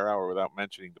entire hour without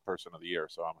mentioning the person of the year.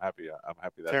 So I'm happy.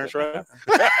 That Terrence didn't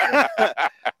Wright? happen.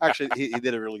 Actually, he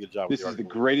did a really good job. This is the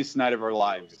greatest night of our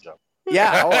lives.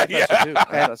 Yeah, I thought so too.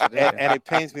 I thought so too. And it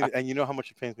pains me, and you know how much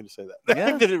it pains me to say that.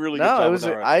 Yeah. He did a really good No, job. it was.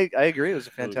 with that. I agree. It was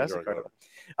a Really good fantastic job.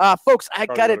 article. Folks, I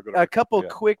Charlie got did a good a couple Yeah.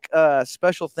 quick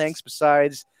special thanks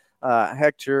besides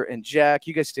Hector and Jack.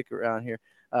 You guys stick around here.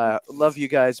 Love you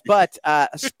guys. But a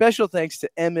special thanks to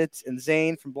Emmett and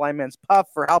Zane from Blind Man's Puff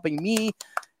for helping me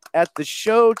at the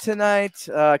show tonight.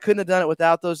 Couldn't have done it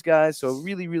without those guys. So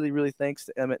really, really, really thanks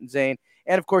to Emmett and Zane.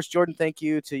 And, of course, Jordan, thank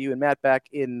you to you and Matt back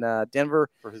in Denver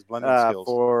for his blending skills.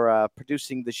 For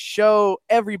producing the show.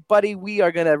 Everybody, we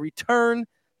are going to return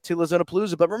to Lazona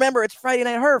Palooza. But remember, it's Friday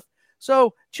Night Herf.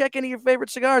 So check any of your favorite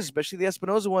cigars, especially the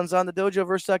Espinosa ones, on the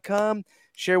dojoverse.com.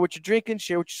 Share what you're drinking,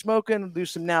 share what you're smoking, do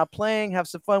some now playing, have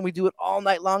some fun. We do it all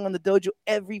night long on the dojo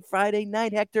every Friday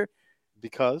night, Hector.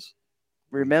 Because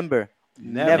remember,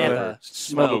 never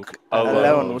smoke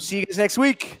alone. We'll see you guys next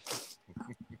week.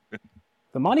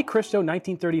 The Monte Cristo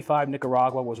 1935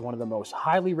 Nicaragua was one of the most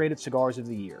highly rated cigars of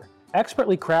the year.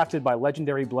 Expertly crafted by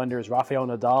legendary blenders Rafael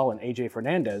Nadal and AJ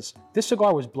Fernandez, this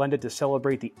cigar was blended to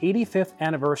celebrate the 85th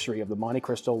anniversary of the Monte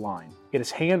Cristo line. It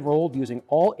is hand-rolled using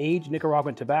all aged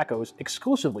Nicaraguan tobaccos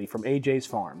exclusively from AJ's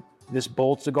farm. This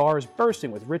bold cigar is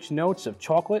bursting with rich notes of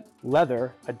chocolate,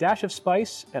 leather, a dash of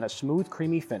spice, and a smooth,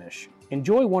 creamy finish.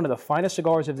 Enjoy one of the finest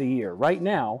cigars of the year right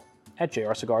now at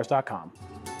jrcigars.com.